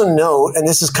should also note, and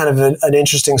this is kind of an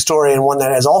interesting story and one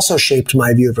that has also shaped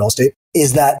my view of real estate,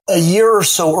 is that a year or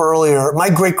so earlier, my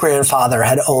great-grandfather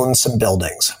had owned some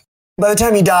buildings. By the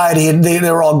time he died,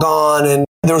 they were all gone, and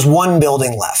there was one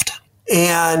building left.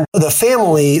 And the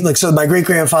family, so my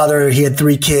great-grandfather, he had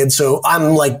 3 kids, so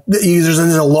I'm like, there's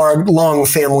a long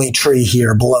family tree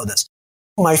here below this.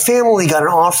 My family got an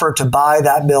offer to buy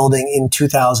that building in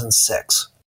 2006.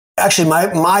 Actually,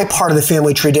 my part of the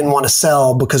family tree didn't want to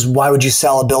sell because why would you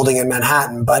sell a building in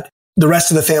Manhattan? But the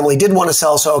rest of the family did want to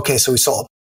sell. So we sold.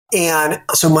 And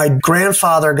so my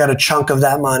grandfather got a chunk of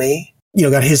that money,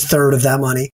 got his third of that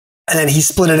money. And then he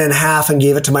split it in half and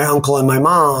gave it to my uncle and my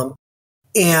mom.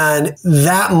 And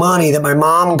that money that my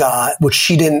mom got, which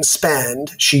she didn't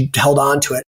spend, she held on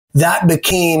to it. That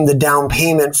became the down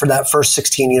payment for that first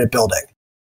 16 unit building.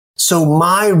 So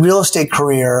my real estate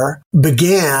career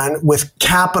began with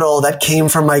capital that came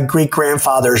from my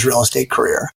great-grandfather's real estate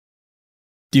career.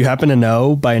 Do you happen to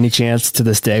know by any chance to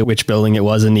this day which building it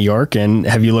was in New York? And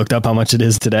have you looked up how much it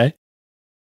is today?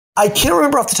 I can't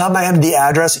remember off the top of my head the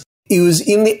address. It was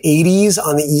in the 80s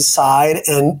on the east side.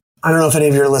 And I don't know if any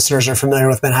of your listeners are familiar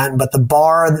with Manhattan, but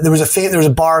there was a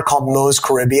bar called Moe's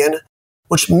Caribbean,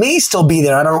 which may still be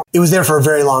there. It was there for a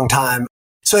very long time.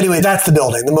 So anyway, that's the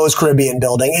building, the Moe's Caribbean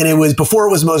building. And it was, before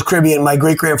it was Moe's Caribbean, my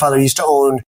great-grandfather used to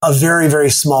own a very,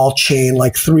 very small chain,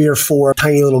 like 3 or 4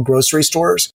 tiny little grocery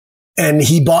stores. And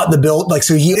he bought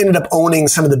so he ended up owning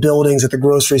some of the buildings that the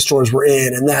grocery stores were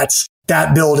in. And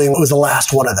that building was the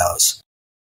last one of those.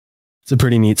 It's a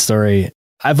pretty neat story.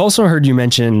 I've also heard you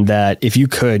mention that if you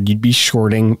could, you'd be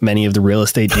shorting many of the real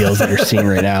estate deals that you're seeing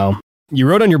right now. You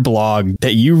wrote on your blog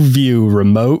that you view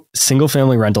remote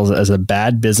single-family rentals as a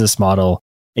bad business model.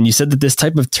 And you said that this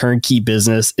type of turnkey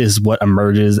business is what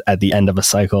emerges at the end of a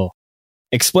cycle.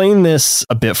 Explain this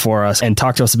a bit for us and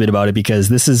talk to us a bit about it, because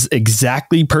this is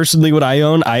exactly personally what I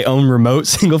own. I own remote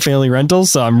single-family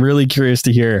rentals. So I'm really curious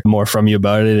to hear more from you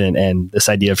about it and this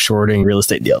idea of shorting real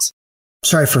estate deals.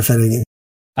 Sorry for offending you.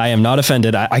 I am not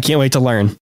offended. I can't wait to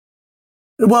learn.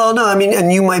 Well, no, I mean,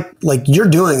 and you might, you're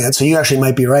doing it, so you actually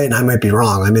might be right and I might be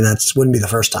wrong. I mean, wouldn't be the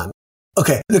first time.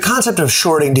 Okay, the concept of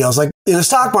shorting deals, like in the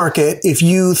stock market, if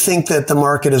you think that the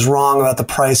market is wrong about the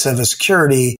price of a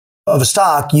security of a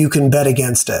stock, you can bet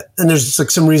against it. And there's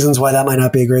some reasons why that might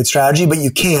not be a great strategy, but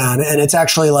you can. And it's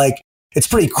actually it's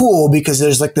pretty cool because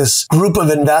there's this group of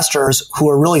investors who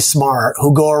are really smart,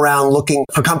 who go around looking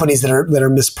for companies that are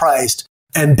mispriced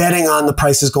and betting on the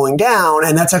prices going down.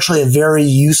 And that's actually a very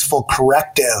useful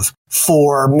corrective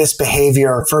for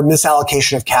misbehavior, for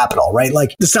misallocation of capital, right?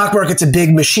 Like the stock market's a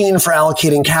big machine for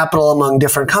allocating capital among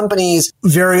different companies.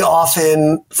 Very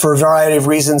often, for a variety of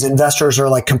reasons, investors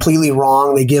are completely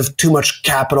wrong. They give too much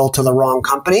capital to the wrong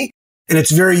company. And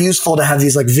it's very useful to have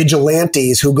these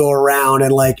vigilantes who go around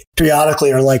and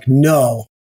periodically are no,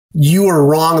 you are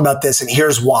wrong about this and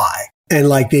here's why. And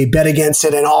they bet against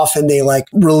it. And often they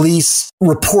release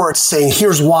reports saying,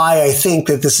 here's why I think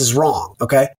that this is wrong.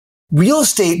 Okay. Real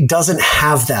estate doesn't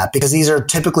have that because these are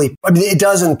typically, it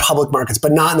does in public markets,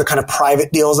 but not in the kind of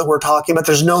private deals that we're talking about.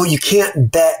 You can't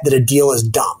bet that a deal is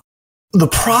dumb. The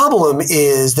problem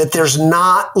is that there's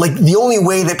not, like, the only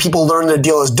way that people learn that a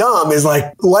deal is dumb is like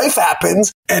life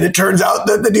happens and it turns out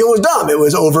that the deal was dumb. It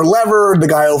was over levered. The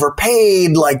guy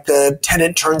overpaid. Like the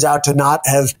tenant turns out to not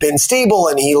have been stable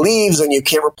and he leaves and you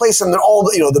can't replace him. They're all,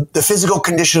 the physical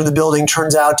condition of the building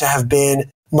turns out to have been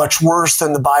much worse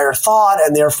than the buyer thought.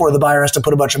 And therefore the buyer has to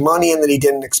put a bunch of money in that he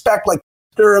didn't expect. Like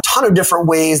there are a ton of different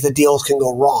ways that deals can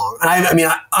go wrong. And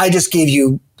I just gave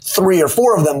you 3 or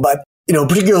 4 of them, but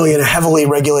particularly in a heavily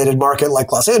regulated market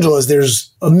like Los Angeles,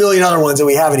 there's a million other ones that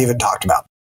we haven't even talked about.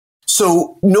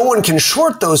 So no one can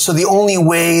short those. So the only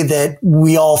way that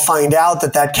we all find out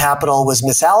that capital was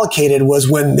misallocated was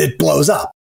when it blows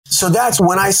up. So that's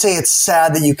when I say it's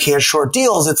sad that you can't short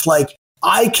deals. It's like,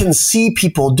 I can see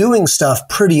people doing stuff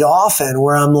pretty often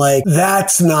where I'm like,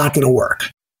 that's not going to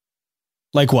work.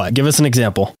 Like what? Give us an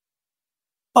example.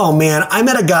 Oh man, I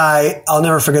met a guy, I'll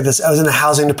never forget this. I was in the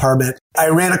housing department. I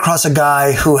ran across a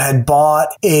guy who had bought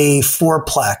a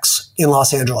 4-plex in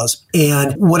Los Angeles.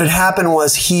 And what had happened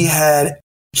was he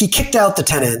kicked out the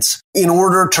tenants in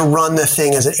order to run the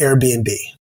thing as an Airbnb.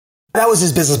 That was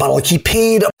his business model. Like he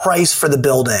paid a price for the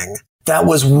building that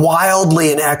was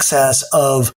wildly in excess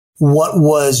of what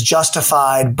was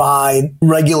justified by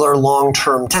regular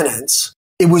long-term tenants.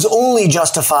 It was only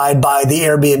justified by the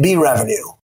Airbnb revenue.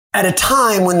 At a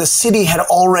time when the city had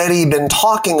already been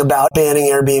talking about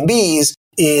banning Airbnbs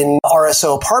in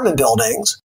RSO apartment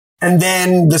buildings. And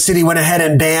then the city went ahead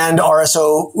and banned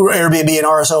Airbnb in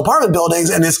RSO apartment buildings.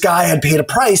 And this guy had paid a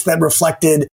price that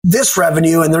reflected this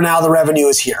revenue. And now the revenue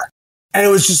is here. And it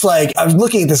was just like, I was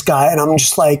looking at this guy and I'm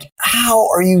just like, how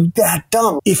are you that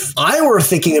dumb? If I were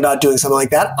thinking about doing something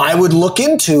like that, I would look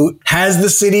into, has the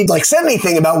city said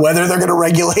anything about whether they're going to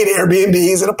regulate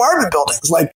Airbnbs in apartment buildings?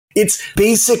 Like, it's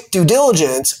basic due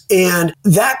diligence. And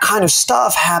that kind of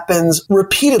stuff happens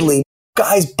repeatedly.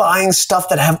 Guys buying stuff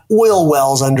that have oil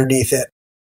wells underneath it.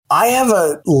 I have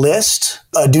a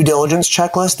due diligence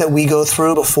checklist that we go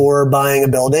through before buying a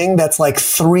building. That's like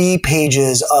 3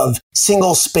 pages of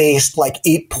single spaced,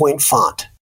 8-point font.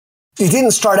 It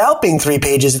didn't start out being 3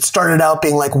 pages. It started out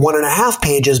being 1.5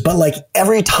 pages. But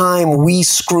every time we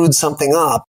screwed something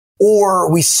up or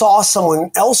we saw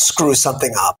someone else screw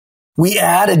something up, we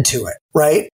added to it,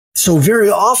 right? So very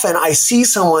often I see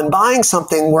someone buying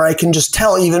something where I can just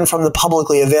tell, even from the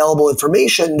publicly available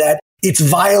information, that it's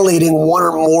violating one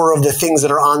or more of the things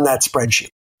that are on that spreadsheet.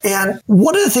 And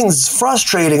one of the things that's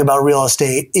frustrating about real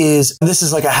estate is, this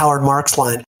is like a Howard Marks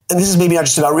line, and this is maybe not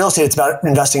just about real estate, it's about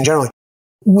investing generally.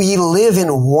 We live in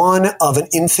one of an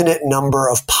infinite number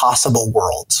of possible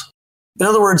worlds. In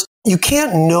other words, you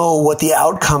can't know what the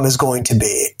outcome is going to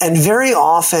be. And very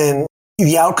often,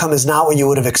 the outcome is not what you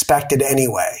would have expected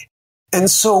anyway. And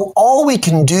so all we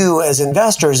can do as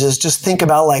investors is just think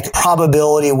about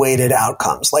probability weighted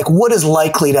outcomes. What is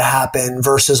likely to happen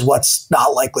versus what's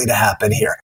not likely to happen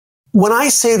here. When I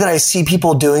say that I see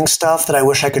people doing stuff that I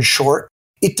wish I could short,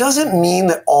 it doesn't mean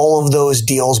that all of those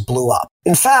deals blew up.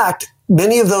 In fact,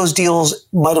 many of those deals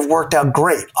might have worked out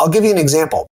great. I'll give you an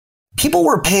example. People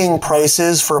were paying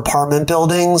prices for apartment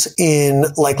buildings in,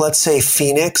 let's say,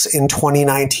 Phoenix in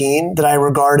 2019 that I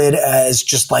regarded as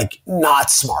just not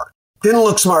smart. Didn't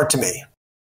look smart to me.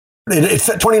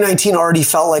 2019 already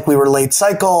felt like we were late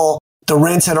cycle. The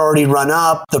rents had already run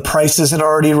up. The prices had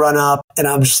already run up. And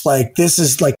I'm just this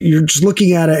is you're just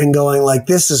looking at it and going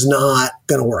this is not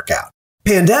going to work out.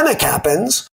 Pandemic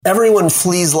happens. Everyone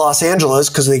flees Los Angeles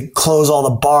because they close all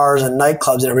the bars and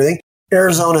nightclubs and everything.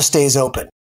 Arizona stays open.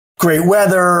 Great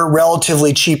weather,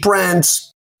 relatively cheap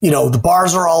rents. The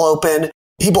bars are all open.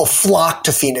 People flock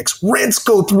to Phoenix. Rents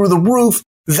go through the roof.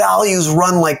 Values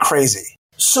run like crazy.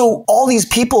 So all these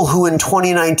people who in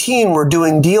 2019 were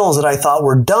doing deals that I thought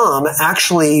were dumb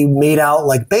actually made out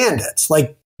like bandits.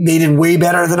 They did way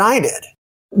better than I did.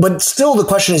 But still the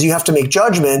question is, you have to make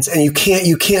judgments and you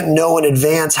can't know in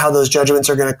advance how those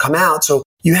judgments are going to come out. So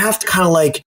you have to kind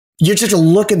of you just have to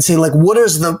look and say what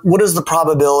is the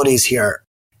probabilities here?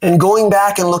 And going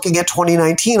back and looking at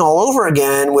 2019 all over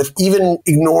again, with even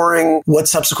ignoring what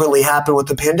subsequently happened with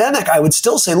the pandemic, I would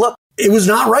still say, look, it was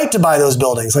not right to buy those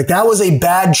buildings. That was a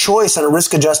bad choice on a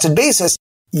risk-adjusted basis.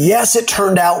 Yes, it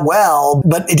turned out well,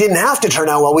 but it didn't have to turn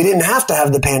out well. We didn't have to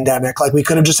have the pandemic. We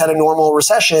could have just had a normal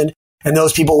recession and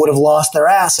those people would have lost their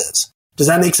asses. Does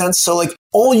that make sense? So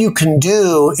all you can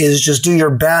do is just do your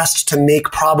best to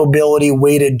make probability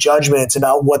weighted judgments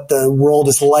about what the world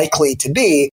is likely to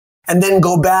be. And then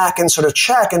go back and sort of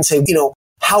check and say,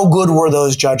 how good were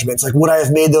those judgments? Would I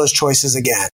have made those choices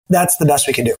again? That's the best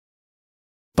we can do.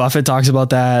 Buffett talks about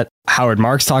that. Howard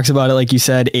Marks talks about it, like you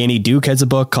said. Annie Duke has a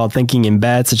book called Thinking in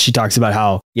Bets, and she talks about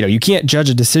how, you can't judge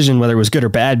a decision whether it was good or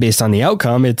bad based on the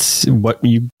outcome. It's what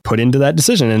you put into that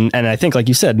decision. And I think, like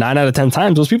you said, 9 out of 10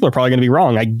 times, those people are probably going to be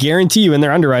wrong. I guarantee you in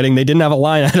their underwriting, they didn't have a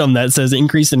line item that says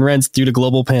increase in rents due to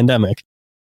global pandemic.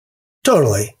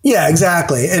 Totally. Yeah,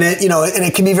 exactly. And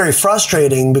it can be very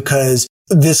frustrating because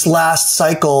this last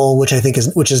cycle, which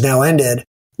is now ended,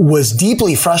 was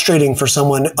deeply frustrating for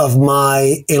someone of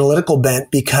my analytical bent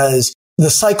because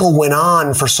the cycle went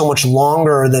on for so much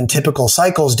longer than typical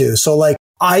cycles do. So like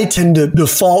I tend to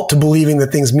default to believing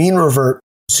that things mean revert.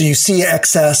 So you see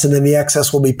excess and then the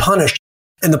excess will be punished.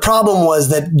 And the problem was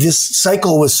that this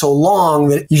cycle was so long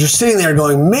that you're sitting there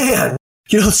going, man,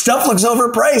 stuff looks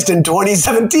overpriced in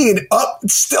 2017.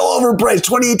 It's still overpriced.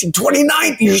 2018,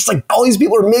 2019. You're just like, all these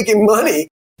people are making money.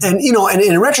 And, and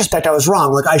in retrospect, I was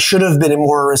wrong. Like I should have been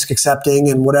more risk accepting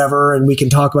and whatever. And we can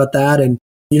talk about that. And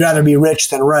you'd rather be rich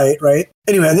than right?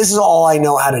 Anyway, this is all I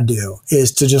know how to do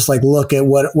is to just like look at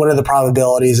what are the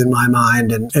probabilities in my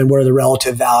mind and what are the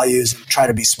relative values and try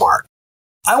to be smart.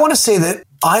 I want to say that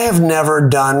I have never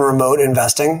done remote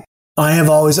investing. I have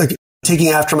always taking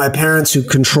after my parents who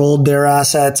controlled their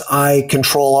assets. I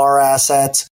control our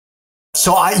assets.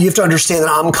 So you have to understand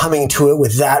that I'm coming to it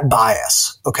with that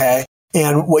bias. Okay.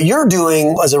 And what you're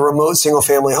doing as a remote single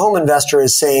family home investor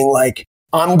is saying like,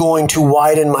 I'm going to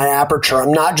widen my aperture.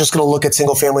 I'm not just going to look at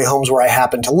single family homes where I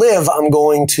happen to live. I'm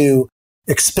going to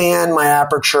expand my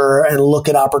aperture and look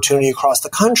at opportunity across the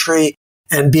country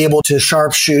and be able to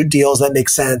sharpshoot deals that make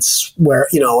sense where,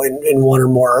 in one or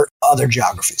more other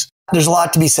geographies. There's a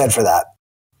lot to be said for that.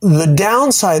 The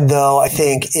downside, though, I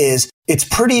think, is it's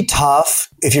pretty tough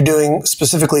if you're doing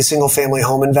specifically single family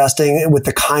home investing with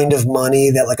the kind of money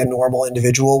that like a normal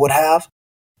individual would have.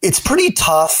 It's pretty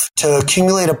tough to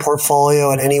accumulate a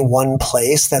portfolio in any one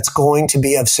place that's going to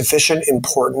be of sufficient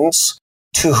importance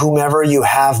to whomever you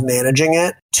have managing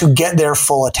it to get their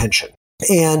full attention.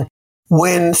 And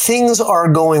when things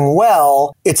are going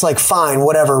well, it's like, fine,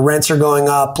 whatever, rents are going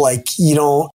up,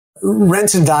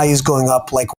 rents and values going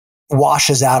up,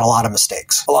 washes out a lot of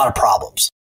mistakes, a lot of problems.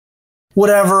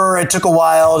 Whatever, it took a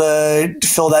while to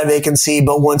fill that vacancy,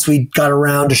 but once we got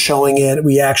around to showing it,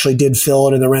 we actually did fill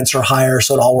it and the rents are higher,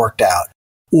 so it all worked out.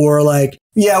 Or we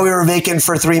were vacant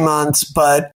for 3 months,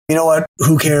 but you know what?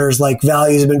 Who cares?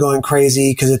 Values have been going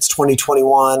crazy because it's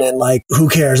 2021 and who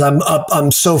cares?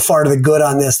 I'm so far to the good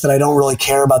on this that I don't really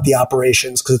care about the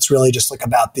operations because it's really just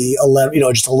about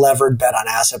just a levered bet on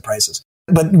asset prices.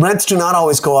 But rents do not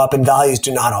always go up and values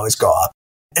do not always go up.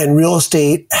 And real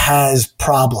estate has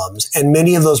problems. And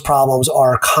many of those problems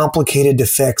are complicated to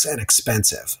fix and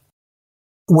expensive.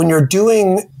 When you're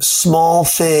doing small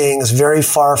things very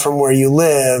far from where you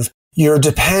live, you're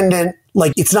dependent,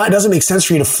 it doesn't make sense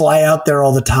for you to fly out there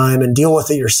all the time and deal with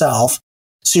it yourself.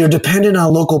 So you're dependent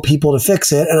on local people to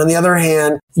fix it. And on the other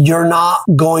hand, you're not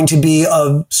going to be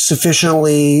of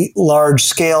sufficiently large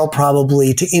scale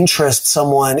probably to interest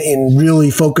someone in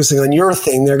really focusing on your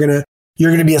thing. You're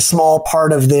going to be a small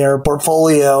part of their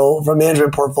portfolio, from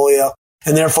management portfolio,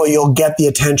 and therefore you'll get the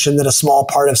attention that a small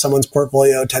part of someone's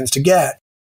portfolio tends to get.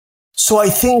 So I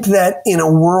think that in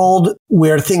a world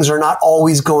where things are not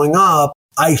always going up,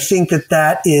 I think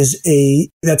that's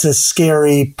a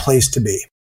scary place to be.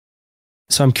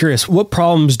 So I'm curious, what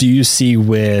problems do you see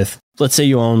with, let's say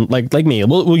you own, like me,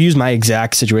 we'll use my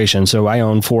exact situation. So I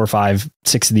own 4, 5,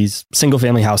 6 of these single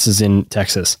family houses in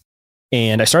Texas.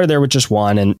 And I started there with just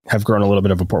one and have grown a little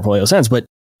bit of a portfolio since. But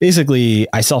basically,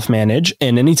 I self-manage.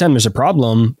 And anytime there's a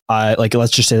problem,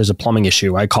 let's just say there's a plumbing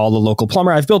issue, I call the local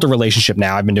plumber. I've built a relationship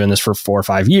now. I've been doing this for 4 or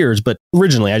 5 years. But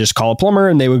originally, I just call a plumber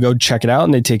and they would go check it out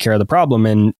and they'd take care of the problem.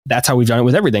 And that's how we've done it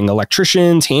with everything.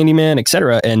 Electricians, handyman,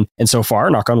 etc. And so far,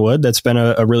 knock on wood, that's been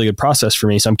a really good process for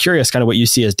me. So I'm curious kind of what you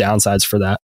see as downsides for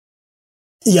that.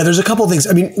 Yeah, there's a couple of things.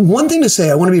 I mean, one thing to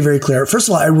say, I want to be very clear. First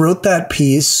of all, I wrote that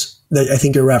piece that I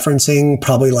think you're referencing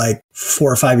probably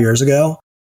 4 or 5 years ago.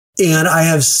 And I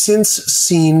have since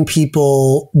seen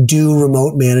people do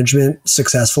remote management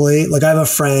successfully. I have a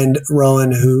friend,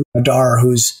 Rowan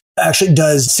who's actually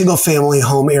does single family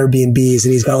home Airbnbs,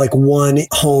 and he's got one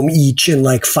home each in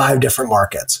 5 different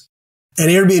markets. And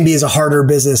Airbnb is a harder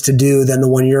business to do than the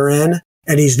one you're in.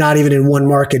 And he's not even in one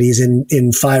market. He's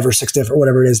in 5 or 6 different,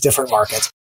 whatever it is, different markets.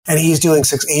 And he's doing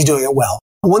it well.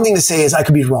 One thing to say is I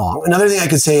could be wrong. Another thing I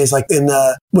could say is in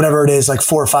the, whatever it is,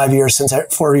 4 or 5 years since I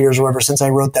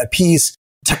wrote that piece,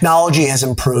 technology has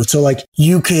improved. So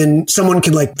someone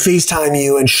can FaceTime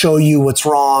you and show you what's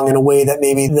wrong in a way that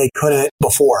maybe they couldn't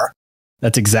before.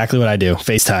 That's exactly what I do.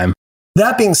 FaceTime.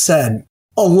 That being said,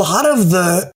 a lot of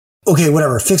the Okay,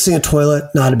 whatever. Fixing a toilet,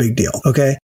 not a big deal.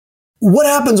 Okay. What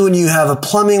happens when you have a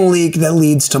plumbing leak that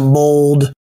leads to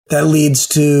mold, that leads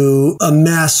to a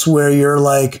mess where you're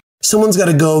like, someone's got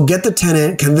to go get the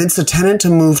tenant, convince the tenant to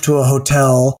move to a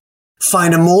hotel,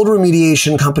 find a mold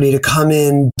remediation company to come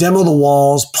in, demo the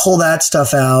walls, pull that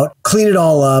stuff out, clean it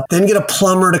all up, then get a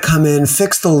plumber to come in,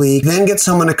 fix the leak, then get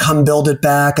someone to come build it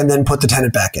back and then put the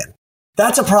tenant back in.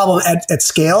 That's a problem at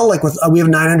scale. Like we have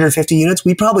 950 units.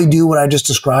 We probably do what I just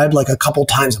described like a couple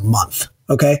times a month.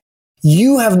 Okay.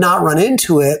 You have not run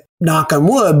into it, knock on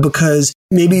wood, because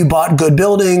maybe you bought good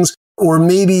buildings or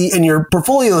maybe and your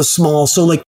portfolio is small. So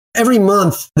like every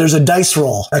month there's a dice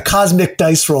roll, a cosmic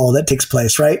dice roll that takes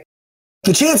place, right?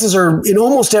 The chances are in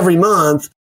almost every month,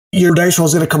 your dice roll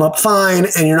is going to come up fine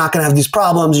and you're not going to have these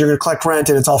problems. You're going to collect rent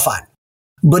and it's all fine.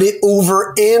 But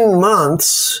over N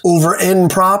months, over N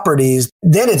properties,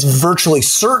 then it's virtually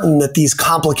certain that these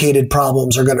complicated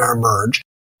problems are going to emerge.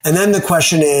 And then the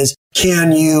question is,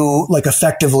 can you like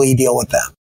effectively deal with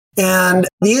them? And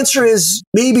the answer is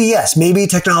maybe yes, maybe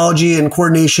technology and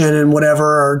coordination and whatever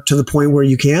are to the point where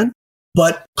you can,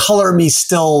 but color me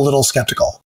still a little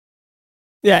skeptical.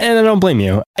 Yeah, and I don't blame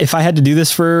you. If I had to do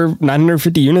this for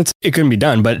 950 units, it couldn't be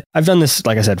done. But I've done this,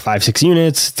 like I said, 5-6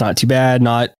 units. It's not too bad.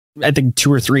 I think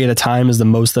 2 or 3 at a time is the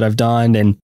most that I've done.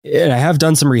 And I have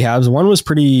done some rehabs. One was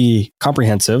pretty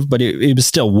comprehensive, but it was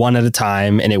still 1 at a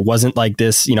time. And it wasn't like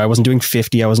this, I wasn't doing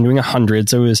 50, I wasn't doing 100.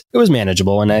 So it was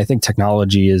manageable. And I think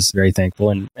technology is very thankful.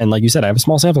 And like you said, I have a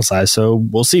small sample size. So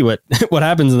we'll see what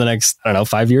happens in the next,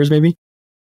 5 years, maybe.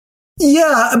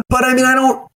 Yeah, but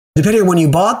depending on when you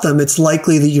bought them, it's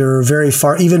likely that you're very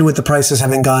far, even with the prices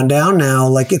having gone down now,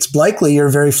 like it's likely you're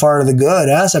very far to the good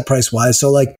asset price wise.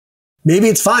 So like, maybe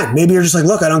it's fine. Maybe you're just like,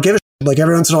 look, I don't give a shit. Like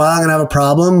every once in a while I'm going to have a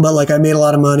problem, but like I made a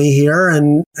lot of money here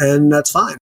and that's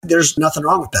fine. There's nothing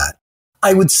wrong with that.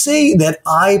 I would say that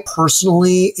I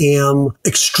personally am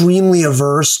extremely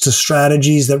averse to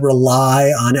strategies that rely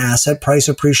on asset price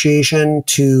appreciation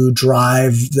to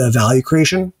drive the value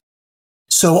creation.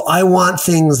 So I want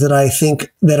things that I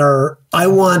think I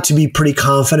want to be pretty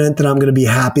confident that I'm going to be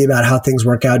happy about how things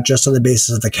work out just on the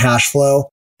basis of the cash flow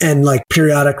and like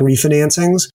periodic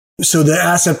refinancings. So the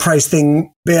asset price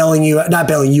thing, not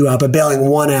bailing you out, but bailing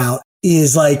one out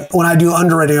is like when I do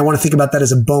underwriting, I want to think about that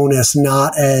as a bonus,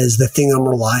 not as the thing I'm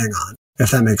relying on,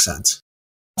 if that makes sense.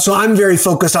 So I'm very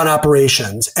focused on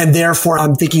operations and therefore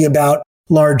I'm thinking about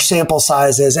large sample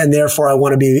sizes and therefore I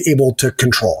want to be able to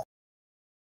control.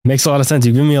 Makes a lot of sense.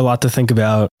 You've given me a lot to think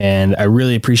about, and I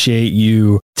really appreciate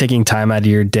you taking time out of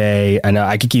your day. I know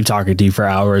I could keep talking to you for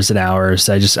hours and hours.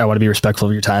 I want to be respectful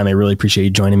of your time. I really appreciate you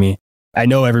joining me. I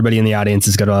know everybody in the audience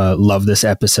is going to love this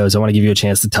episode, so I want to give you a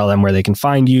chance to tell them where they can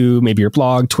find you, maybe your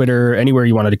blog, Twitter, anywhere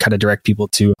you wanted to kind of direct people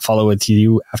to follow with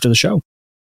you after the show.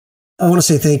 I want to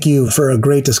say thank you for a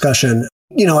great discussion.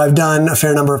 I've done a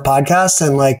fair number of podcasts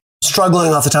and like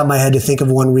struggling off the top of my head to think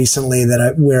of one recently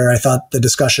where I thought the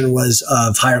discussion was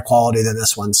of higher quality than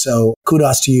this one. So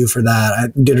kudos to you for that. I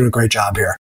did a great job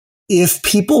here. If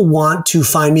people want to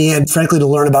find me and frankly to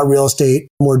learn about real estate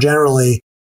more generally,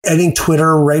 I think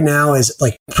Twitter right now is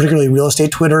like, particularly real estate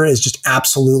Twitter is just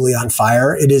absolutely on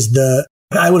fire.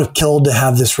 I would have killed to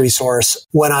have this resource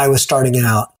when I was starting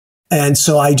out. And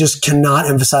so I just cannot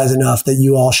emphasize enough that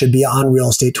you all should be on real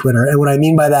estate Twitter. And what I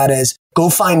mean by that is go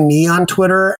find me on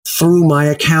Twitter through my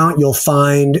account. You'll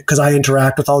find, because I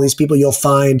interact with all these people, you'll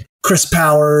find Chris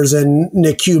Powers and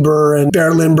Nick Huber and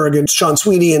Barrett Lindbergh and Sean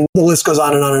Sweeney, and the list goes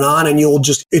on and on and on. And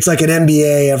it's like an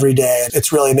MBA every day.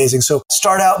 It's really amazing. So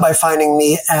start out by finding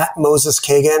me at Moses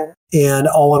Kagan and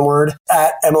all one word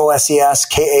at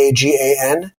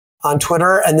MOSESKAGAN on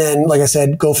Twitter. And then, like I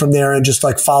said, go from there and just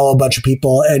like follow a bunch of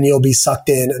people and you'll be sucked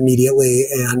in immediately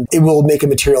and it will make a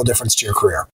material difference to your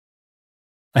career.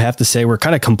 I have to say, we're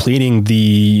kind of completing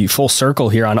the full circle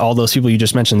here on all those people you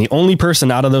just mentioned. The only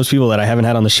person out of those people that I haven't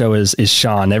had on the show is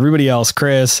Sean. Everybody else,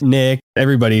 Chris, Nick,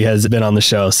 everybody has been on the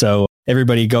show. So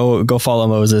everybody go follow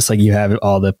Moses like you have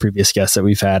all the previous guests that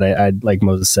we've had. I like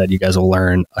Moses said, you guys will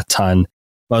learn a ton.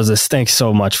 Moses, thanks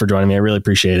so much for joining me. I really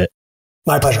appreciate it.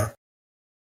 My pleasure.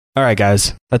 All right,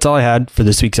 guys, that's all I had for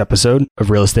this week's episode of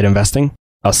Real Estate Investing.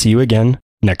 I'll see you again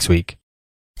next week.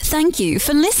 Thank you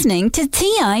for listening to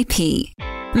TIP.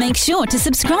 Make sure to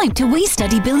subscribe to We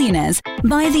Study Billionaires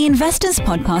by the Investors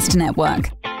Podcast Network.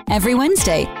 Every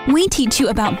Wednesday, we teach you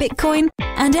about Bitcoin,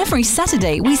 and every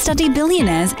Saturday, we study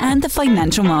billionaires and the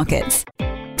financial markets.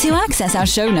 To access our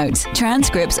show notes,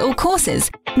 transcripts, or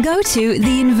courses, go to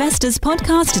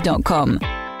theinvestorspodcast.com.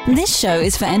 This show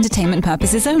is for entertainment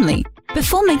purposes only.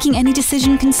 Before making any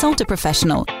decision, consult a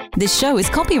professional. This show is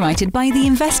copyrighted by the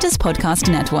Investors Podcast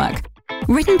Network.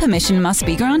 Written permission must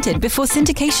be granted before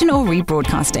syndication or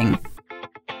rebroadcasting.